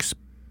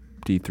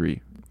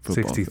 63.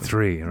 63,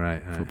 fields.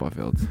 right. Football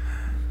fields.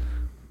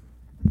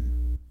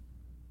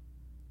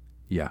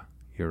 Yeah,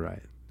 you're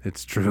right.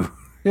 It's true.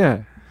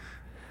 Yeah.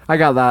 I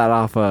got that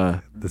off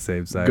The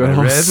same side good I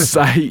old read.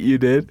 site you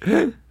did.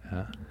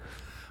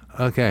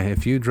 Okay,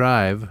 if you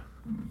drive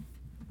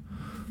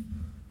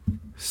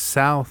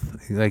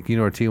south, like you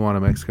know where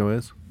Tijuana, Mexico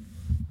is?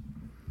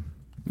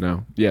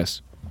 No.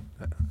 Yes.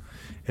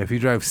 If you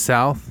drive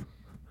south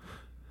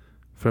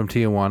from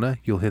Tijuana,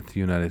 you'll hit the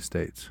United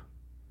States.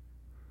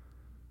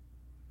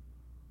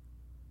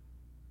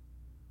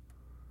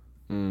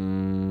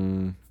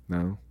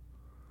 No.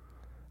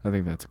 I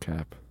think that's a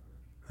cap.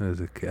 That is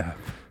a cap.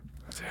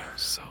 Dude, I'm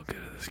so good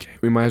at this game.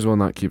 We might as well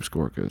not keep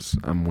score because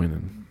I'm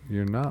winning.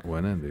 You're not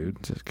winning,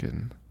 dude. Just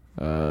kidding.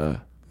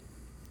 9-9.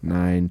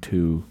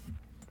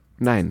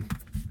 9-9.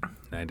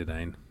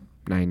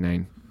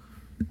 9-9.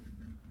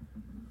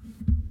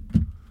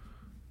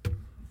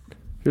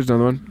 Here's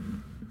another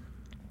one.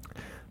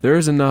 There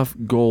is enough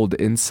gold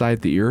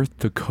inside the earth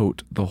to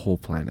coat the whole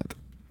planet.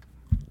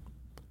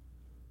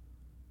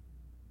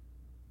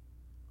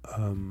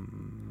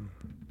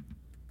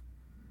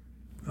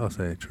 I'll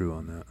say true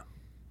on that.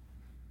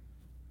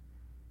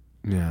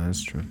 Yeah,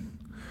 that's true.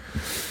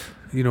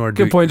 You know where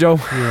Good point, Joe.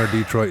 You know where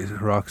Detroit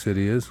Rock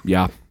City is?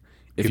 Yeah.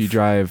 If you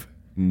drive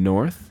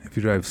north, If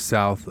you drive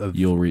south of,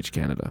 you'll reach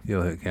Canada.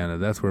 you'll hit Canada.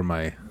 That's where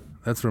my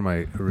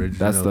original.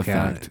 That's the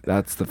Canada, fact.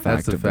 That's the fact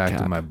That's the of the fact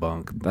cap. of my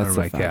bunk. That's or the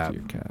my fact cap. of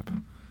your cap.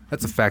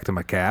 That's a fact of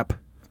my cap.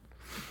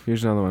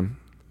 Here's another one.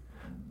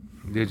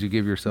 Did you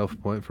give yourself a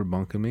point for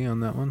bunking me on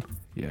that one?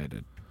 Yeah, I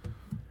did.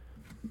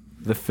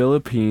 The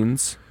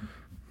Philippines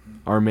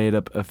are made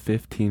up of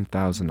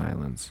 15,000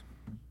 islands.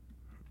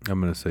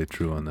 I'm gonna say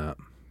true on that.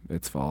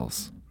 It's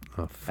false.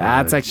 Oh,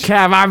 That's a fudge.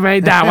 cap. I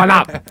made that one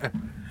up.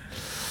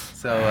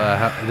 So,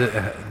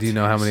 do you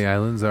know how many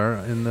islands are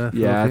in the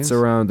Yeah, Philippines? it's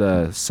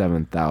around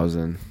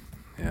 7,000.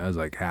 Yeah, I was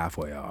like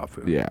halfway off.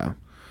 Yeah.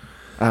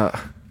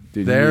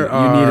 Dude, There you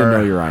need to are-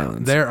 know your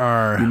islands. There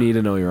are You need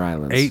to know your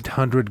islands.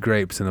 800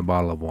 grapes in a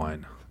bottle of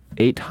wine.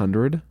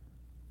 800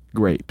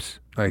 grapes.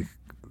 Like,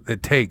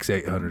 it takes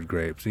 800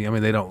 grapes. I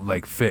mean, they don't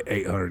like fit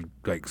 800,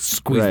 like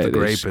squeeze Right, the they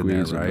grape in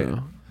there, squeeze it, right?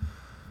 though.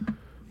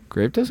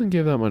 Grape doesn't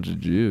give that much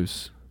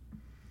juice.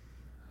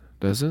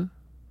 Does it?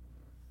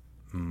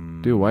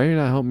 Dude, why are you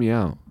not helping me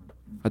out?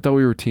 I thought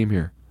we were a team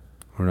here.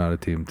 We're not a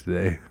team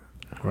today.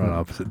 We're on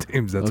opposite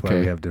teams. That's why Okay.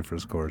 we have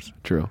different scores.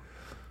 True.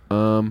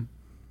 I'm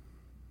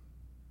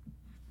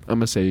going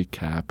to say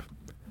cap.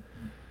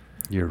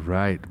 You're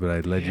right, but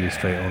I led you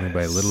astray only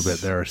by a little bit.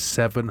 There are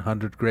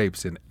 700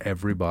 grapes in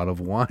every bottle of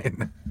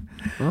wine.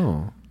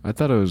 Oh, I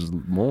thought it was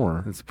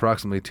more. It's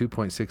approximately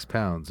 2.6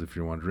 pounds, if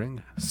you're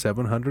wondering.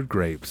 700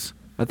 grapes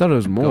I thought it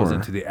was more. goes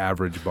into the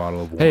average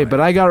bottle of wine. Hey, but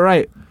I got it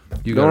right.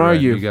 you don't got it right.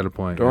 argue. You got a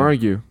point. Don't yeah.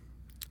 argue.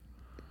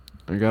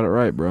 I got it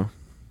right, bro.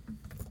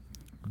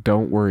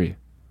 Don't worry.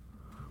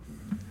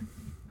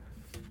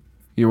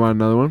 You want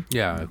another one?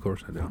 Yeah, of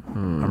course I do.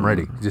 I'm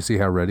ready. Did you see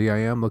how ready I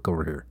am? Look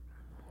over here.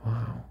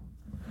 Wow.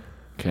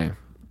 Okay.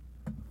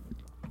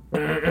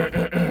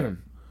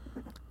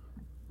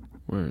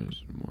 Where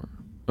is more?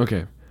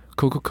 Okay.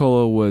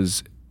 Coca-Cola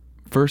was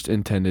first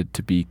intended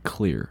to be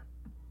clear,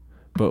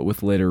 but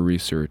with later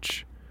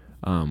research,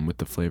 with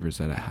the flavors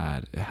that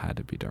it had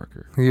to be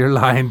darker. You're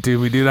lying to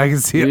me, dude. I can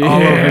see it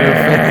all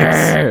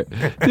over your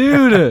face.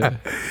 Dude.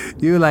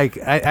 You like,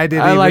 I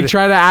didn't I even, like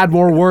try to add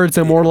more words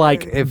and more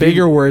like If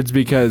bigger you- words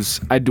because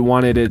I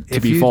wanted it to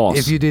be false.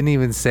 If you didn't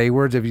even say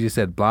words, if you just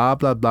said blah,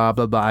 blah, blah,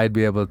 blah, blah, I'd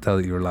be able to tell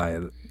that you were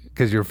lying.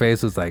 Because your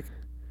face was like,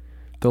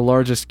 The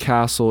largest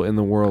castle in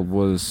the world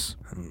was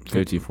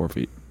 54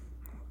 feet.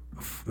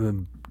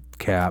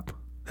 cap.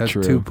 That's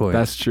True. 2 points.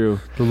 That's true.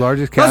 The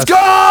largest castle. Let's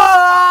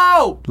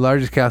go! The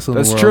largest castle in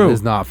That's the world true.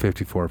 is not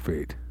 54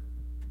 feet.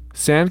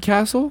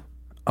 Sandcastle?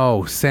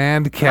 Oh,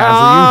 sand castle.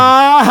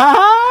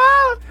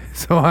 Ah!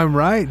 So I'm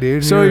right,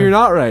 dude. So you're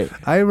not right.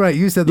 I'm right.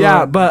 You said the Yeah,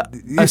 lar- but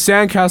a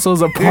sandcastle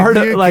is a part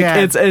of You like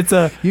can't. it's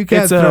a you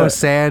can't it's throw a,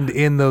 sand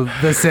in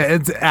the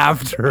sentence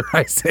after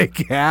I say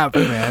cap,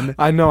 man.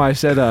 I know I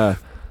said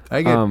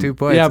I get 2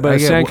 points. Yeah, but I a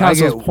get,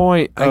 sandcastle's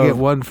point. I get of-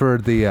 one for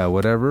the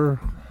whatever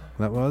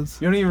that was.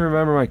 You don't even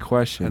remember my I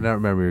question. don't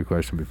remember your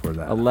question before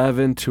that.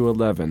 11 to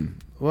 11.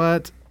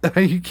 What?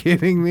 Are you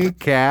kidding me?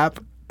 Cap.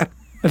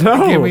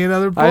 No, Give me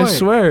another point. I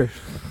swear.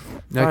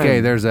 Okay,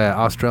 Fine. there's a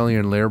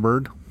Australian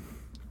lyrebird.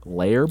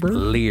 Lyrebird?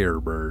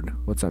 Lyrebird.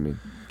 What's that mean?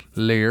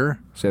 Lyre.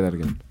 Say that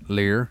again.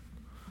 Lyre.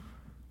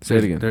 Say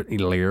it again.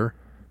 Lyre.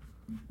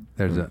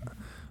 There's a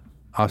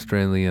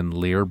Australian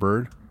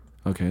lyrebird,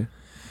 Okay.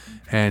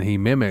 and he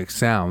mimics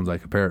sounds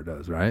like a parrot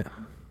does, right?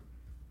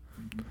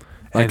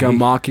 Like And a he-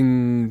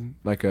 mocking,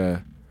 like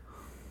a.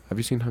 Have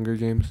you seen Hunger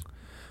Games?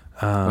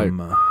 I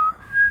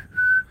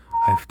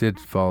did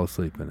fall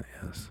asleep in it.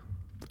 Yes,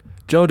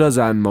 Joe does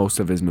that in most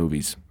of his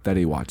movies that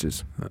he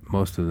watches.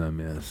 most of them.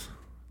 Yes.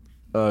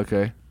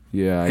 Okay.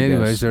 Yeah.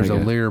 Anyways, there's a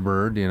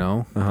lyrebird,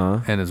 Uh huh.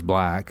 and it's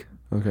black,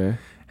 Okay.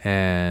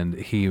 and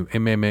he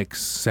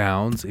mimics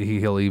sounds.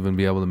 He'll even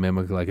be able to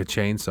mimic like a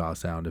chainsaw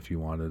sound if you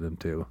wanted him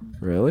to.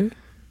 Really?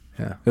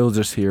 Yeah. He'll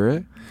just hear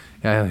it.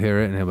 Yeah, he'll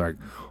hear it and he'll be like.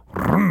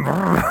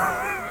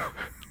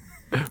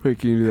 Wait,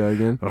 can you do that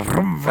again?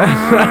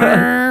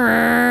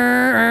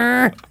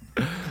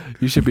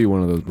 You should be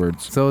one of those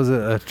birds. So is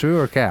it a true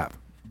or cap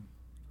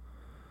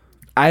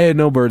I had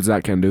no birds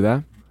that can do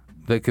that.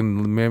 that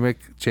can mimic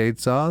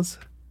chainsaws?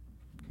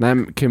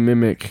 That can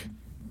mimic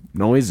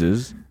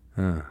noises.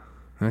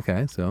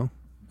 Okay, so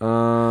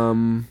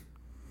I'm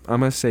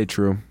gonna say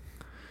true.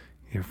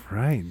 you're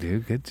right,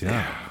 dude. Good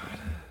job.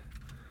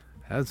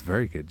 That's a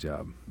very good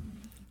job.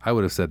 I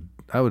would have said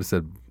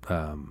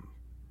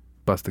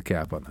bust a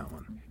cap on that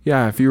one.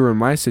 Yeah, if you were in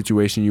my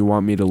situation, you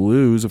want me to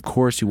lose. Of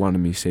course, you wanted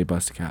me to say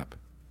bust a cap.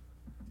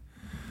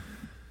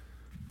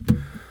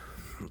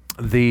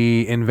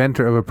 The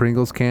inventor of a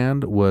Pringles can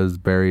was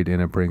buried in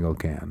a Pringle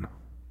can.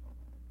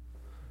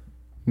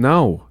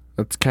 No,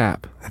 that's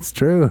cap. That's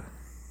true.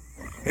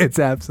 It's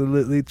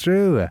absolutely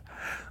true.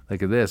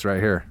 Look at this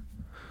right here.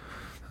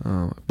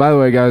 By the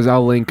way, guys,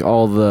 I'll link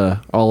all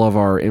of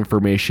our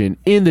information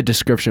in the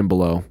description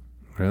below.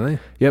 Really?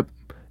 Yep.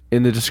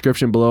 In the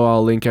description below,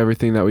 I'll link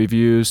everything that we've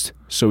used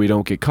so we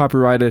don't get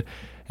copyrighted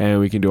and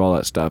we can do all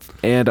that stuff.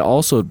 And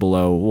also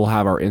below, we'll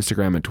have our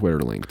Instagram and Twitter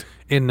linked.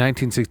 In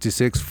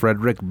 1966,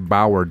 Frederick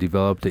Bauer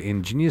developed the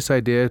ingenious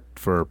idea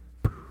for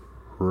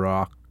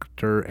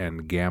Procter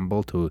and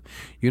Gamble to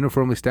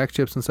uniformly stack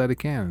chips inside a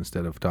can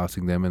instead of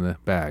tossing them in a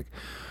bag.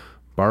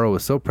 Bauer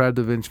was so proud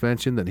of the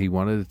invention that he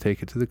wanted to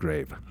take it to the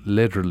grave.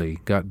 Literally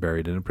got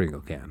buried in a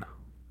Pringle can.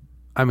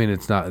 I mean,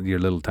 it's not your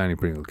little tiny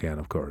Pringle can,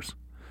 of course.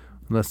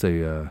 Unless they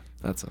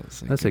That's what I was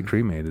thinking. unless they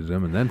cremated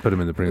him and then put him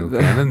in the Pringle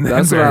can. And then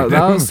That's what buried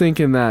I him. was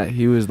thinking, that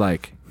he was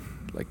like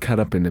cut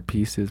up into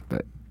pieces,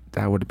 but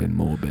that would have been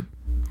morbid.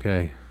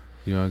 Okay.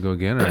 You want to go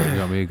again or you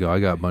want me to go? I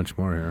got a bunch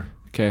more here.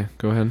 Okay,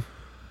 go ahead.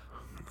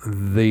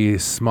 The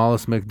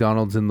smallest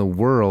McDonald's in the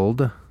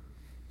world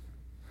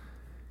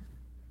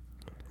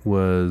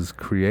was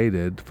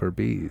created for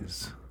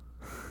bees.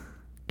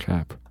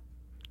 Cap.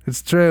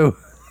 It's true.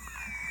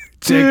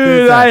 Check Dude,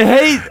 this out.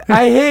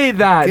 I hate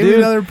that, Give me dude.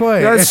 another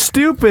point. That's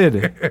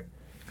stupid.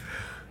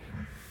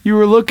 You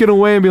were looking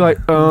away and be like,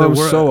 The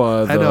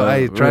wor- I know.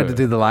 I tried to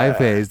do the live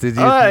phase. Did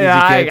you? Oh, did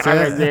yeah, you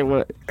catch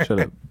that? Shut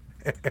up.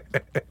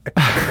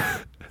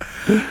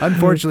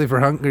 Unfortunately for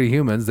hungry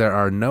humans, there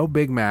are no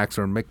Big Macs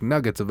or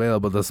McNuggets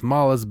available at the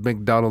smallest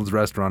McDonald's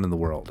restaurant in the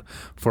world.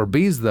 For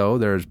bees, though,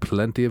 there is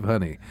plenty of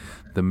honey.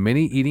 The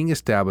mini eating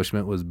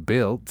establishment was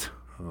built.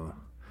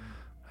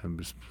 I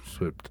just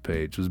swept the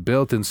page. Was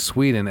built in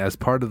Sweden as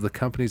part of the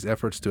company's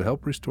efforts to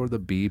help restore the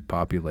bee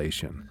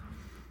population.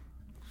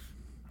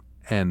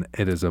 And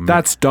it is a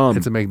That's dumb.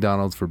 It's a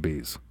McDonald's for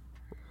bees.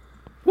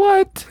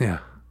 What? Yeah.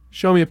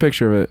 Show me a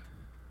picture of it.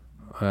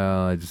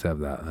 Well, I just have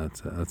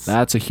that.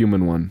 That's a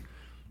human one.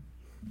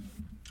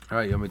 All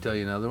right. You want me to tell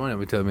you another one? You want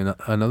me to tell me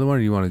another one,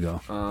 or you want to go?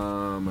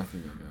 I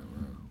think I got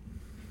one.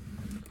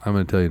 I'm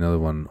going to tell you another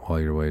one while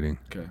you're waiting.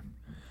 Okay.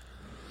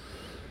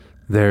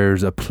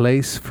 There's a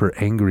place for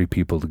angry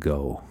people to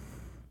go.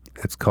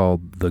 It's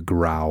called the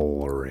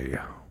Growlery.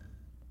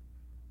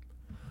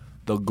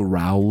 The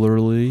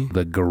Growlery.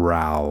 The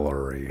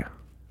Growlery.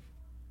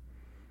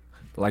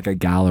 Like a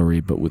gallery,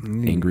 but with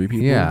angry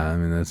people. Yeah, I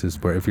mean that's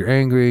just where if you're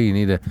angry, you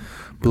need to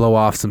blow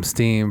off some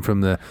steam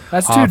from the.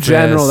 That's office. too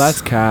general.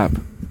 That's cap.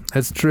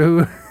 That's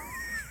true.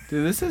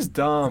 Dude, this is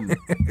dumb.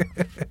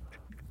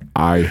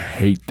 I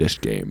hate this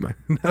game.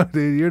 No,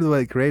 dude, you're the one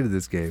that created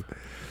this game.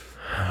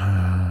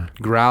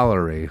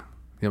 Growlery.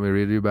 You want me to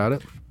read you about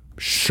it?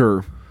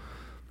 Sure.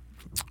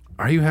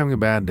 Are you having a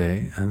bad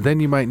day? And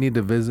then you might need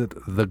to visit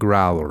the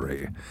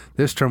growlery.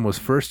 This term was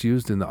first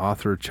used in the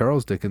author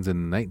Charles Dickens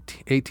in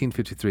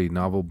 1853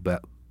 novel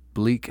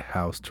Bleak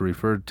House to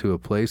refer to a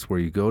place where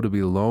you go to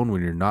be alone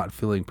when you're not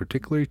feeling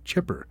particularly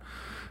chipper.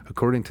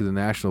 According to the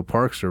National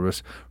Park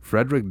Service,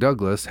 Frederick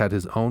Douglass had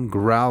his own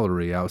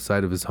growlery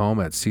outside of his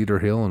home at Cedar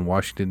Hill in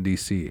Washington,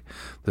 D.C.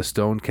 The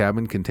stone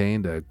cabin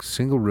contained a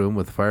single room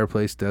with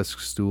fireplace, desk,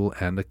 stool,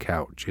 and a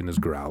couch in his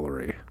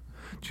growlery.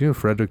 Do you know who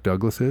Frederick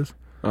Douglass is?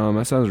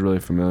 That sounds really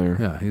familiar.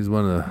 Yeah, he's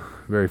one of the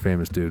very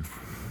famous dudes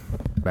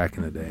back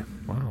in the day.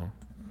 Wow.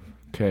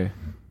 Okay.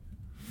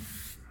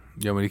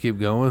 You want me to keep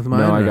going with mine?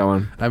 No, I got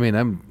one. I mean,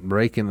 I'm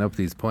breaking up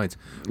these points.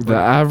 The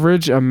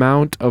average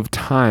amount of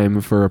time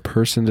for a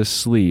person to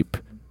sleep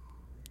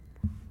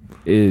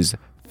is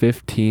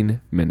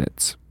 15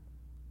 minutes.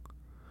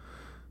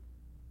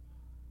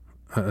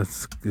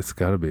 It's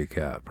got to be a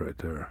cap right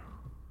there.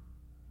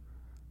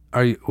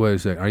 Wait a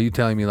second. Are you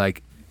telling me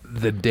like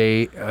the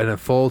day in a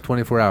full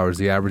 24 hours,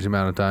 the average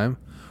amount of time?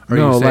 Or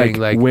no, are you saying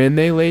like when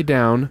they lay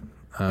down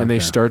and they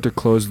Okay. start to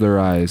close their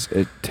eyes,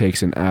 it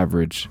takes an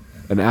average.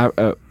 An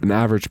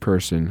average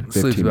person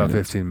 15 sleeps about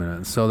minutes. 15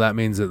 minutes. So that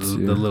means that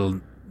the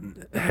little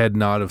head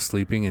nod of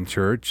sleeping in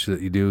church that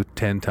you do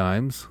 10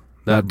 times.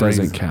 That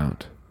doesn't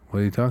count.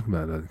 What are you talking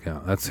about? That doesn't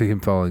count. That's him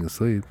falling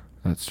asleep.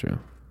 That's true.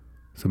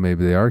 So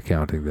maybe they are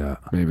counting that.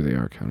 Maybe they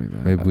are counting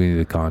that. Maybe we need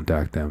to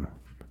contact them.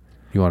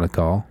 You want to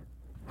call?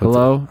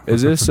 Hello?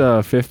 Is this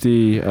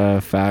 50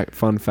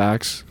 fun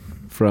facts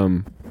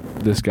from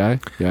this guy?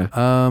 Yeah.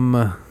 I'm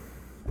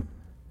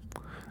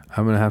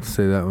going to have to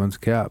say that one's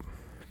cap.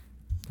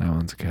 That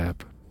one's a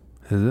cap.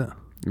 Is it?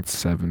 It's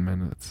 7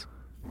 minutes.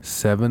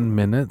 7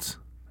 minutes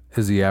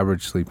is the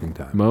average sleeping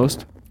time.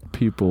 Most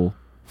people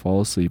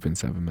fall asleep in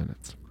 7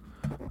 minutes.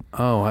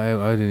 Oh, I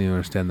didn't even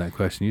understand that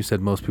question. You said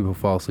most people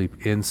fall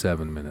asleep in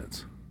 7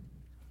 minutes.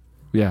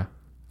 Yeah.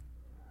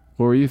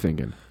 What were you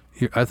thinking?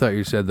 I thought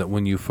you said that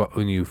when you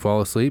fall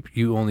asleep,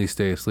 you only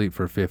stay asleep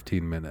for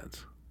 15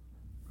 minutes.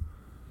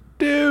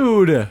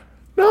 Dude!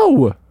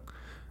 No!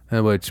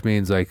 And which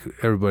means like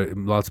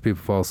lots of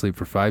people fall asleep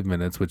for 5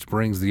 minutes, which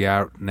brings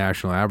the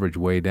national average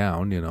way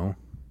down, you know.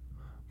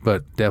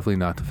 But definitely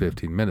not to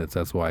 15 minutes.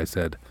 That's why I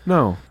said.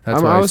 No.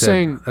 That's why I was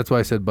saying. That's why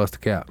I said bust a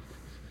cap.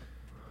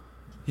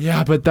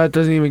 Yeah, but that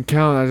doesn't even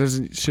count.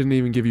 That shouldn't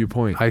even give you a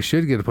point. I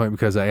should get a point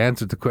because I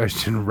answered the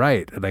question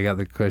right, and I got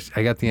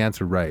the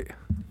answer right.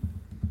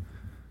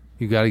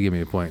 You got to give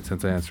me a point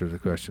since I answered the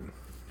question.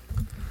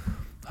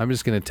 I'm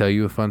just going to tell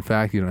you a fun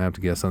fact. You don't have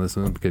to guess on this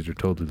one because you're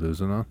totally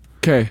losing on.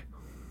 Okay.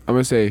 I'm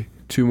going to say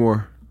 2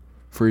 more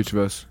for each of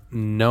us.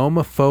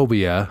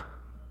 Nomophobia.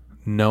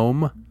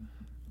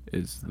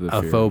 Is the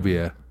A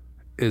phobia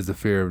is the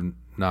fear of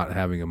not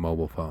having a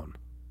mobile phone.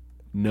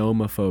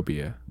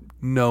 Nomophobia.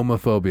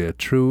 Nomophobia,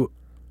 true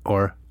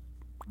or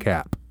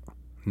cap?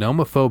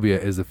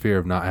 Nomophobia is the fear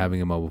of not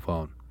having a mobile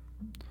phone.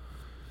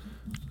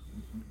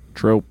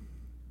 True.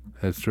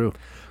 That's true.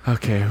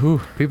 Okay.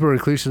 Whew. People are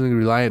increasingly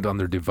reliant on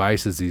their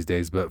devices these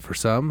days, but for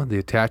some, the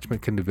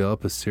attachment can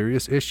develop a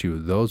serious issue.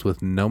 Those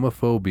with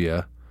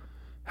nomophobia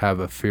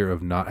have a fear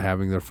of not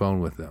having their phone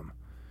with them.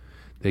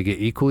 They get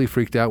equally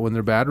freaked out when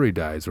their battery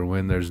dies or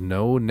when there's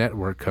no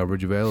network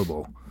coverage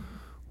available.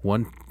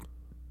 One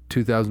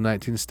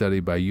 2019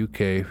 study by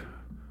UK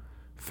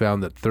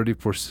found that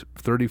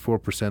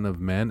 34%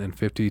 of men and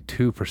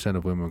 52%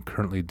 of women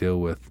currently deal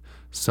with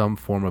some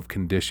form of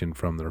condition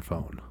from their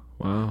phone.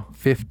 Wow.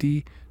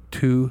 52%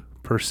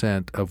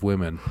 of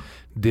women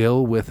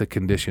deal with a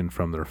condition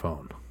from their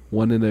phone.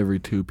 1 in every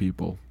 2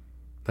 people.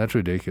 That's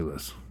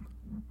ridiculous.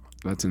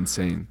 That's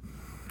insane.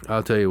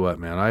 I'll tell you what,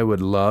 man. I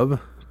would love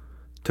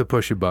to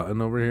push a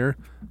button over here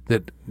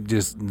that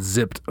just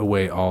zipped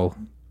away all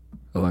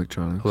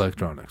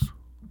Electronics.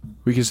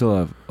 We can still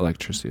have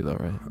electricity though,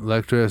 right?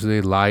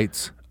 Electricity,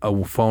 lights,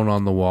 a phone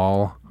on the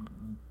wall,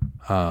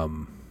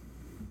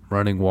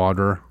 running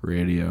water,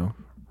 Radio.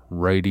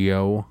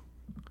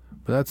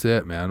 But that's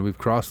it, man. We've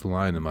crossed the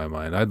line in my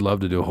mind. I'd love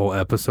to do a whole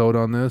episode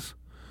on this.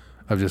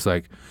 Of just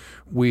like,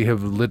 we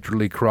have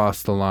literally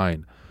crossed the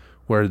line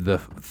where the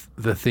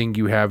thing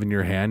you have in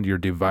your hand, your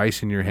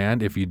device in your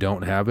hand, if you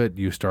don't have it,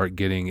 you start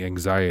getting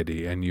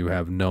anxiety and you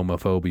have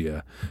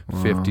nomophobia.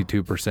 Wow.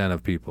 52%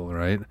 of people,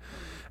 right?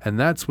 And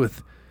that's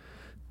with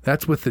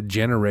the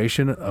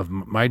generation of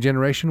my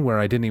generation where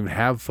I didn't even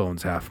have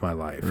phones half my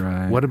life.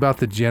 Right. What about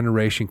the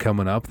generation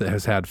coming up that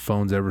has had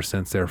phones ever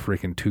since they're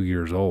freaking 2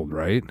 years old,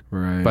 right?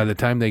 Right. By the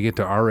time they get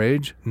to our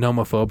age,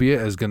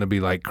 nomophobia is going to be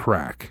like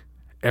crack.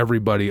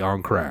 Everybody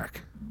on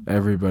crack.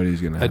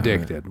 Everybody's going to have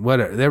addicted.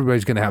 Whatever.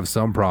 Everybody's going to have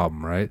some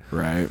problem, right?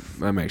 Right.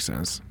 That makes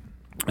sense.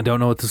 I don't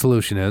know what the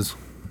solution is.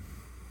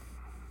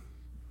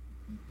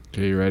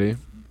 Okay, you ready?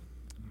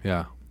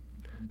 Yeah.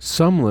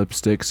 Some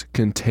lipsticks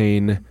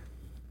contain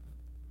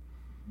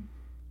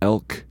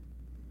elk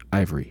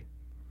ivory.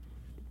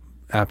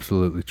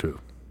 Absolutely true.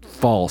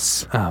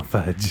 False. Oh,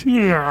 fudge.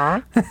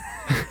 Yeah.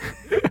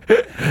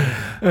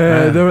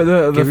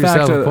 The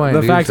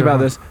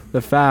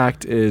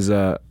fact is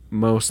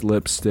most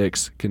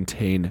lipsticks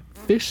contain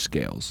fish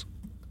scales.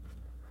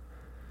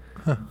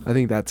 Huh. I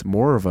think that's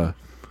more of a.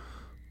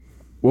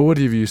 What would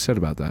have you said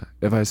about that?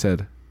 If I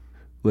said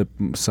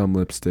some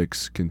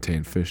lipsticks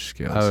contain fish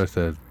scales, I would have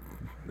said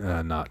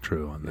not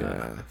true on that.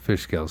 Yeah.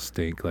 Fish scales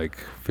stink like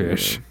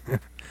fish. Yeah.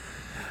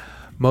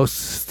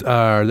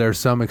 There's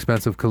some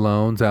expensive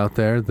colognes out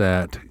there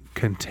that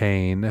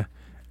contain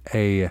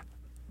a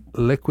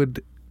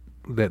liquid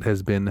that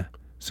has been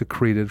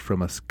secreted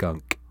from a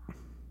skunk.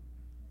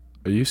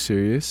 Are you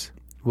serious?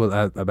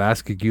 Well, I'm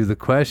asking you the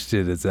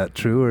question. Is that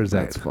true or is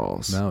That's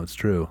false? No, it's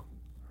true.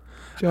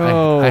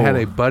 Joe. I had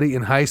a buddy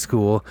in high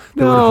school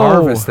that would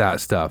harvest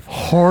that stuff.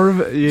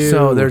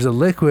 So there's a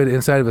liquid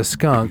inside of a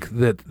skunk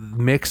that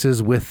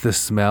mixes with the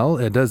smell.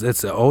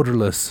 It's an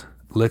odorless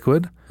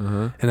liquid,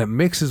 and it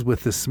mixes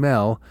with the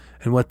smell.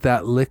 And what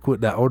that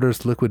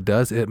odorless liquid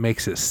does, it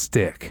makes it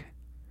stick.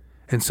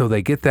 And so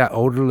they get that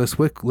odorless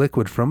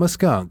liquid from a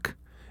skunk.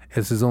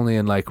 This is only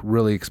in like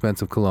really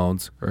expensive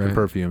colognes and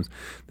perfumes.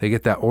 They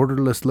get that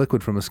odorless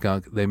liquid from a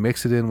skunk. They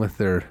mix it in with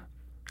their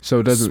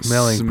so it doesn't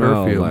smell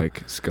perfume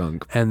like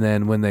skunk. And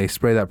then when they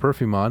spray that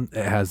perfume on,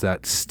 it has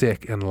that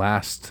stick and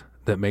last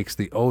that makes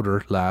the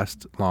odor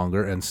last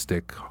longer and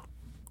stick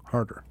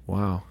harder.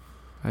 Wow.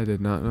 I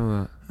did not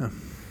know that. Yeah.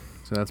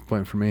 So that's a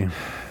point for me.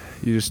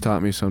 You just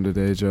taught me some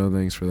today, Joe.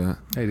 Thanks for that.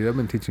 Hey, dude, I've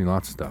been teaching you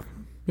lots of stuff.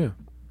 Yeah.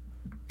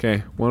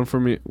 Okay, one for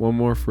me. One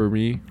more for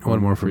me.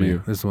 One more for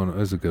you. This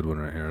is a good one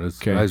right here.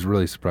 I was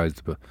really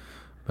surprised, but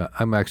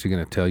I'm actually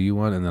going to tell you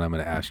one, and then I'm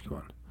going to ask you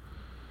one.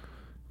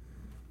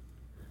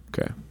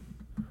 Okay.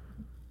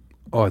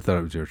 Oh, I thought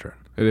it was your turn.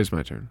 It is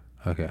my turn.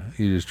 Okay.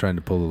 You're just trying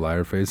to pull the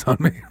liar face on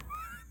me?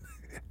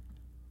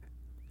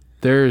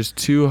 There's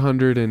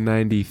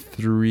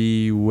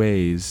 293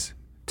 ways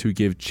to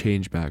give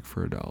change back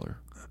for $1.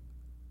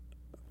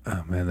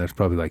 Oh, man, there's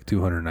probably like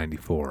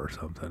 294 or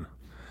something.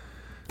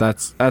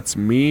 That's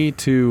me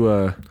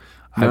to,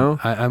 no?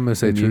 I'm going to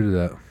say true to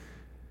that.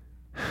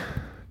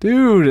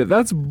 Dude,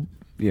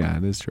 yeah,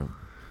 it is true.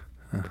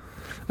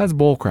 That's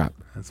bull crap.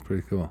 That's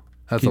pretty cool.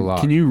 That's a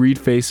lot. Can you read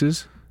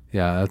faces?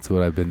 Yeah, that's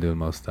what I've been doing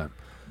most of the time.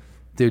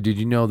 Dude, did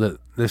you know that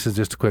this is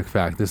just a quick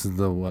fact? This is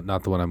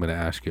not the one I'm going to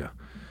ask you.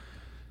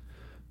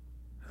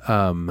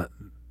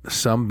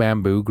 Some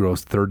bamboo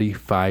grows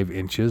 35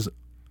 inches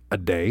a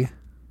day.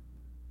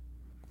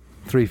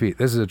 3 feet.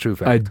 This is a true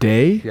fact. A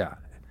day? Yeah.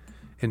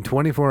 In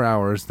 24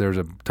 hours, there's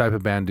a type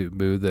of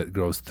bamboo that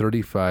grows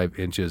 35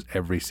 inches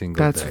every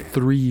single day. That's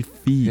 3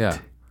 feet. Yeah,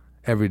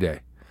 every day.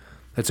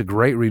 That's a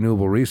great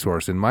renewable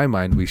resource. In my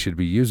mind, we should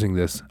be using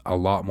this a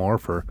lot more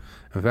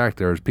in fact,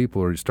 there's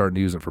people who are starting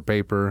to use it for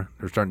paper.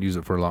 They're starting to use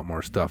it for a lot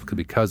more stuff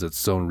because it's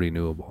so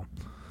renewable.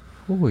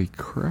 Holy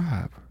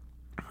crap.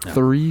 Yeah.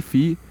 3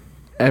 feet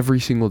every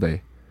single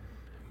day.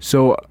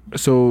 So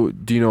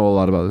do you know a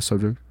lot about this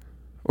subject?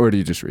 Or did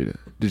you just read it?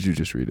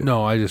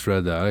 No, I just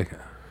read that.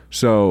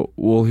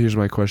 Here's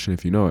my question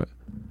if you know it.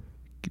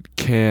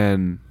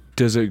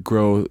 Does it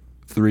grow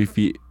 3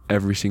 feet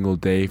every single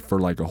day for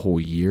like a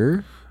whole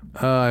year?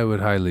 I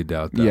would highly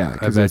doubt that. Yeah,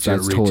 because that's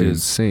totally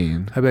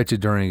insane. I bet you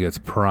during its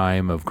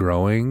prime of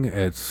growing,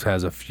 it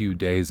has a few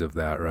days of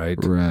that, right?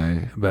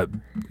 Right. But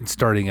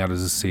starting out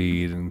as a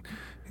seed and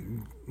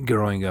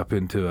growing up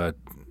into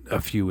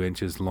a few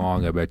inches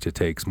long, I bet you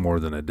takes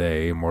more than a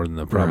day, more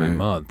than probably a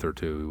month or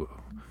two.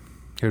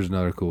 Here's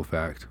another cool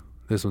fact.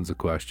 This one's a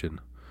question,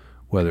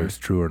 whether it's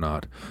true or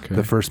not. Okay.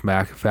 The first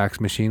fax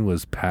machine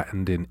was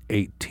patented in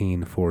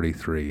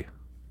 1843.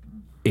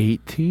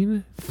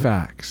 18?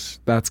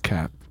 Fax. That's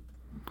cap.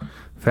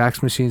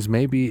 Fax machines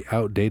may be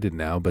outdated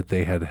now, but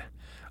they had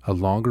a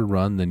longer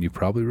run than you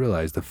probably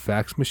realize. The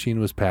fax machine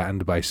was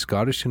patented by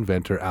Scottish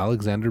inventor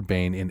Alexander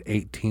Bain in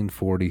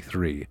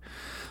 1843.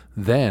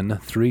 Then,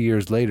 3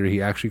 years later,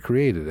 he actually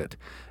created it.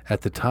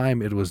 At the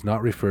time, it was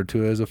not referred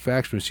to as a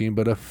fax machine,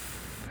 but a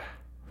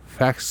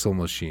faxle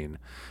machine.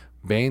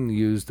 Bain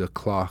used a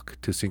clock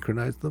to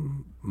synchronize the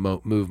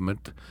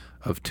movement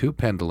of two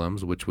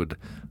pendulums, which would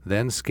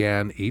then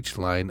scan each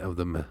line of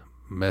the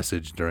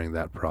message during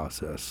that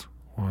process.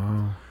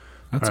 Wow.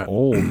 That's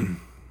old.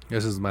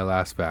 This is my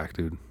last fact,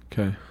 dude.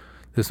 Okay.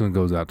 This one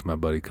goes out to my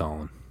buddy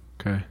Colin.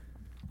 Okay.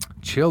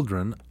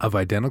 Children of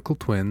identical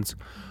twins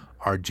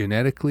are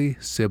genetically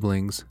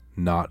siblings,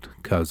 not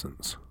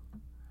cousins.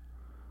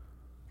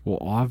 Well,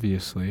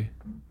 obviously.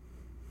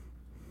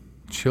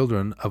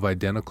 Children of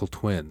identical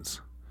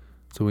twins.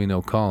 So we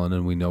know Colin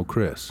and we know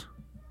Chris.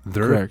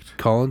 Correct.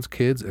 Colin's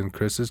kids and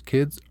Chris's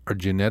kids are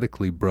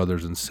genetically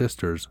brothers and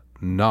sisters,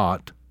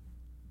 not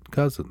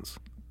cousins.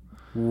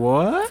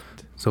 What?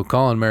 So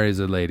Colin marries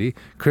a lady.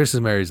 Chris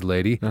marries a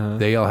lady. Uh-huh.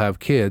 They all have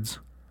kids.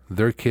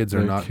 Their kids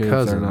are not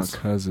cousins. They're not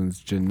cousins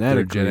genetically.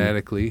 They're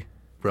genetically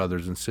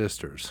brothers and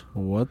sisters.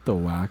 What the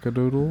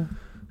wackadoodle?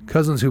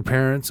 Cousins whose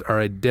parents are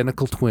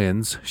identical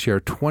twins share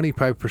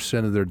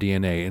 25% of their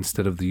DNA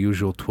instead of the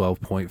usual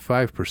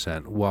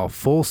 12.5%, while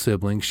full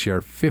siblings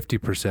share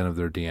 50% of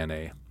their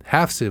DNA.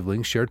 Half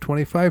siblings share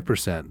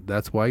 25%.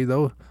 That's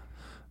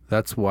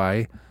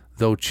why,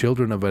 though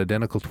children of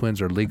identical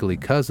twins are legally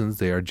cousins,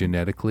 they are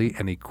genetically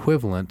an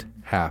equivalent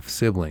half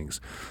siblings.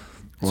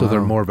 So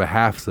they're more of a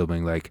half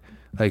sibling. Like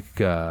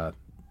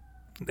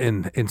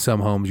in some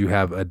homes, you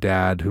have a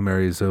dad who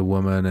marries a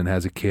woman and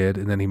has a kid,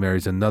 and then he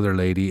marries another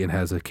lady and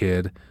has a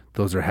kid.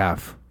 Those are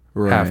half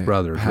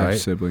brothers, half right?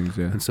 siblings,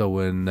 yeah. And so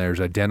when there's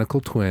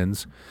identical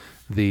twins,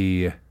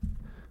 the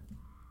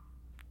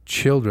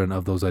children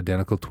of those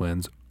identical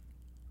twins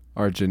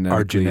are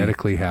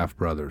genetically half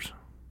brothers.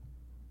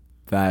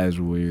 That is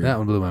weird. That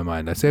one blew my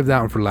mind. I saved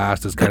that one for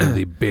last as kind of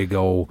the big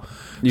old.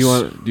 Do you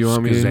want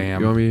me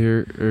to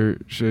hear or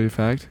show you a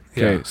fact?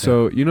 Okay, Yeah,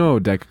 so you know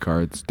deck of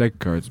cards. Deck of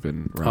cards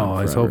been around Oh,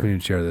 I was forever. hoping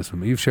you'd share this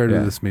with me. You've shared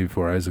this with me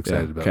before. I was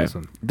excited about this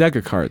one. Deck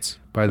of cards.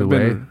 By the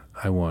way,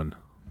 I won.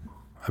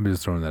 I'm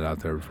just throwing that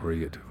out there before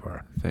you get too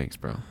far. Thanks,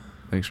 bro.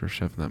 Thanks for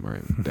shoving that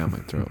right down my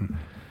throat.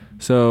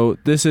 So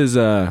this is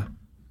a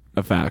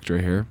fact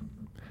right here.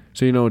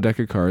 So you know a deck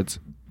of cards.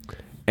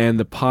 And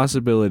the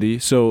possibility,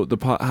 so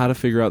how to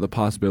figure out the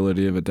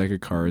possibility of a deck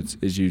of cards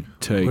is you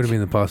take... What do you mean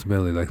the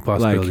possibility? Like the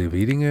possibility of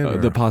eating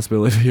it? The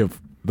possibility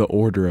of the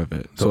order of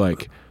it. So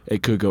like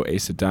it could go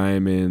Ace of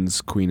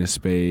Diamonds, Queen of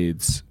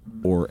Spades,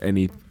 or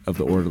any of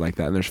the order like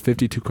that. And there's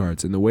 52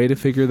 cards. And the way to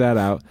figure that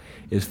out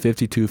is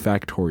 52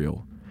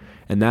 factorial.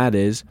 And that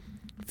is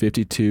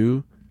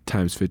 52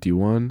 times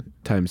 51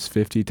 times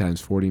 50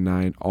 times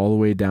 49 all the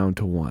way down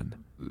to 1.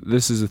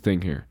 This is the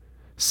thing here.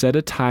 Set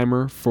a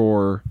timer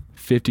for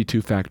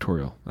 52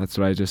 factorial. That's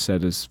what I just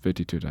said is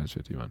 52 times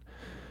 51.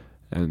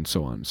 And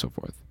so on and so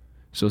forth.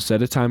 So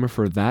set a timer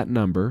for that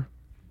number.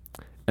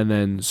 And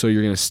then, so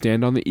you're going to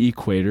stand on the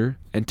equator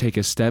and take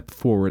a step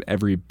forward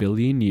every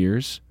billion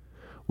years.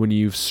 When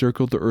you've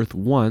circled the Earth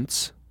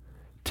once,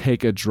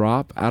 take a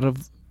drop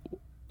of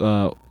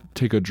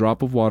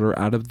water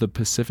out of the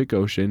Pacific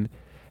Ocean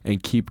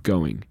and keep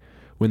going.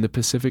 When the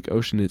Pacific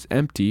Ocean is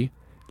empty,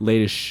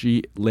 lay a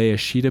sheet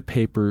of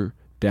paper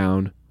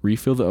down,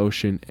 refill the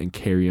ocean, and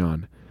carry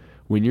on.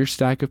 When your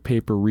stack of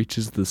paper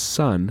reaches the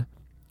sun,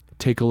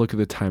 take a look at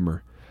the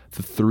timer.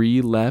 The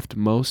 3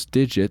 leftmost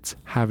digits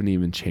haven't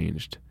even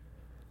changed.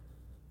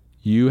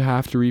 You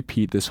have to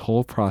repeat this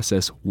whole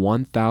process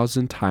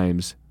 1,000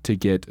 times to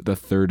get the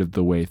third of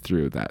the way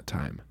through that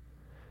time.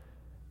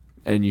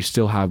 And you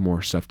still have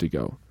more stuff to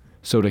go.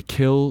 So to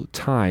kill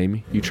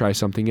time, you try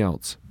something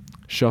else.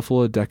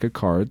 Shuffle a deck of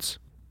cards.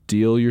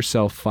 Deal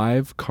yourself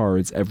 5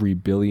 cards every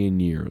billion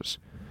years.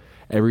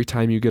 Every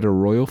time you get a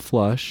royal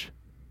flush,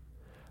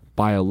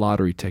 buy a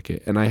lottery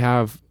ticket. And I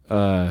have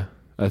a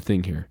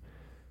thing here.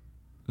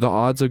 The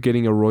odds of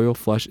getting a royal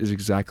flush is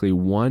exactly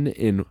 1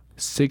 in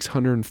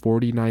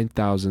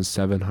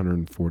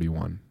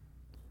 649,741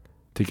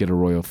 to get a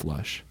royal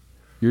flush.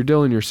 You're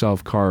dealing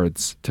yourself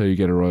cards till you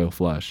get a royal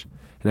flush.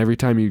 And every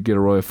time you get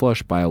a royal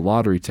flush, buy a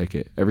lottery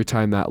ticket. Every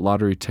time that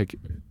lottery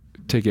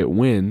ticket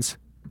wins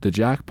the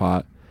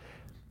jackpot,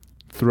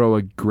 throw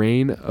a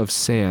grain of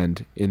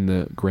sand in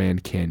the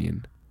Grand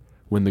Canyon.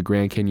 When the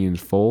Grand Canyon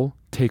is full,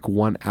 take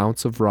 1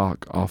 ounce of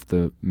rock off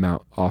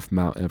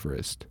Mount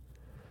Everest.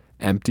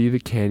 Empty the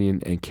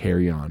canyon and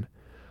carry on.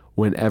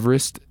 When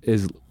Everest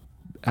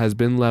has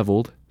been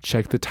leveled,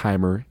 check the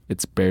timer.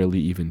 It's barely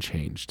even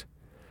changed.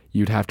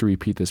 You'd have to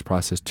repeat this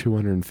process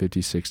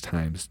 256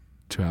 times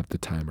to have the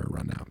timer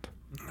run out.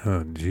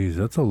 Oh, geez,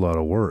 that's a lot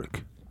of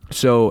work.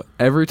 So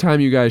every time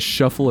you guys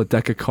shuffle a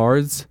deck of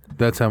cards,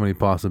 that's how many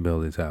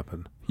possibilities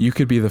happen. You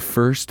could be the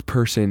first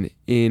person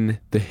in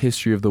the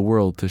history of the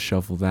world to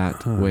shuffle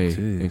that way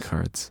in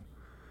cards.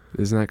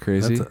 Isn't that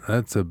crazy?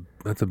 That's a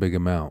big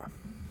amount.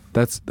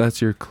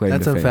 That's your claim.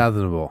 That's to fame.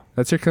 Unfathomable.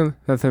 That's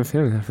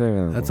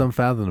unfathomable. That's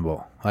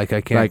unfathomable. Like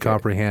I can't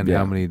comprehend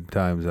how many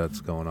times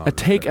that's going on.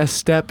 Take a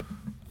step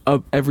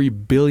of every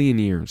billion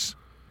years.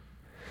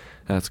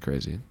 That's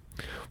crazy.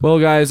 Well,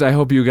 guys, I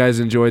hope you guys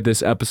enjoyed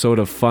this episode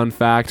of Fun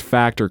Fact,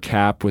 Fact or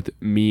Cap with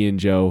me and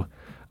Joe.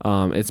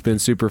 It's been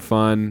super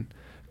fun.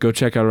 Go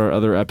check out our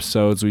other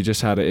episodes. We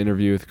just had an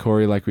interview with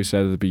Corey, like we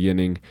said at the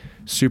beginning.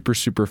 Super,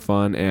 super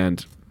fun.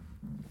 And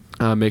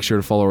make sure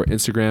to follow our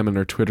Instagram and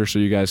our Twitter so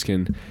you guys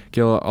can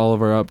get all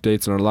of our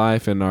updates in our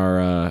life and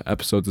our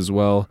episodes as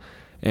well.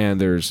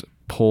 And there's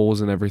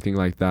polls and everything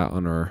like that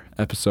on our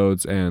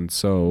episodes. And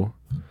so...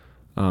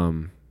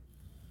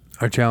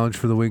 our challenge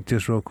for the week,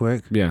 just real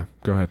quick. Yeah,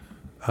 go ahead.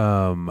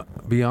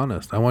 Be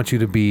honest. I want you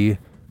to be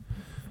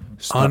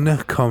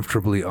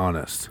uncomfortably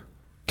honest.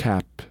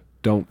 Cap.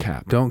 Don't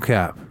cap. Don't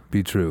cap.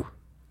 Be true.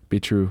 Be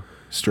true.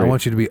 Straight. I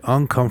want you to be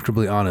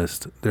uncomfortably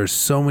honest. There's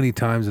so many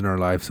times in our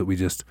lives that we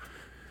just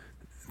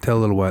tell a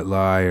little white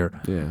lie, or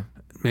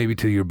maybe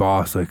to your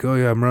boss, like, "Oh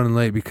yeah, I'm running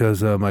late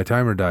because my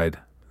timer died."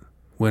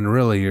 When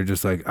really you're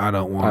just like, "I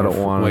don't want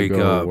to wake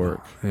up." To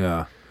work.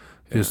 Yeah.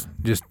 Just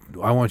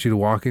I want you to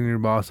walk into your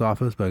boss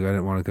office, but I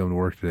didn't want to come to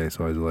work today,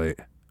 so I was late.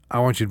 I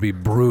want you to be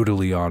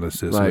brutally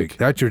honest this week.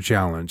 That's your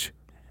challenge.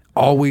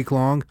 all week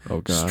long.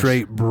 Oh, gosh.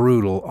 Straight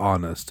brutal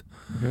honest.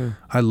 Okay.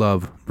 I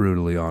love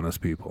brutally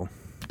honest people.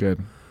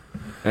 Good.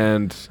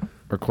 And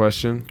our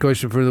question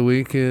for the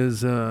week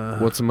is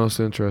what's the most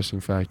interesting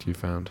fact you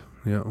found?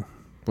 Yeah.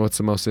 What's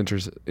the most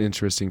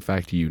interesting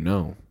fact you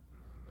know?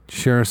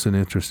 Share us an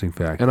interesting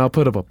fact. And I'll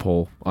put up a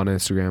poll on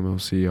Instagram. We'll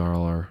see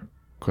all our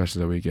questions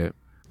that we get.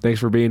 Thanks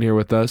for being here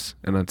with us.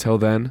 And until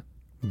then,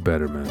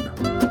 better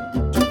men.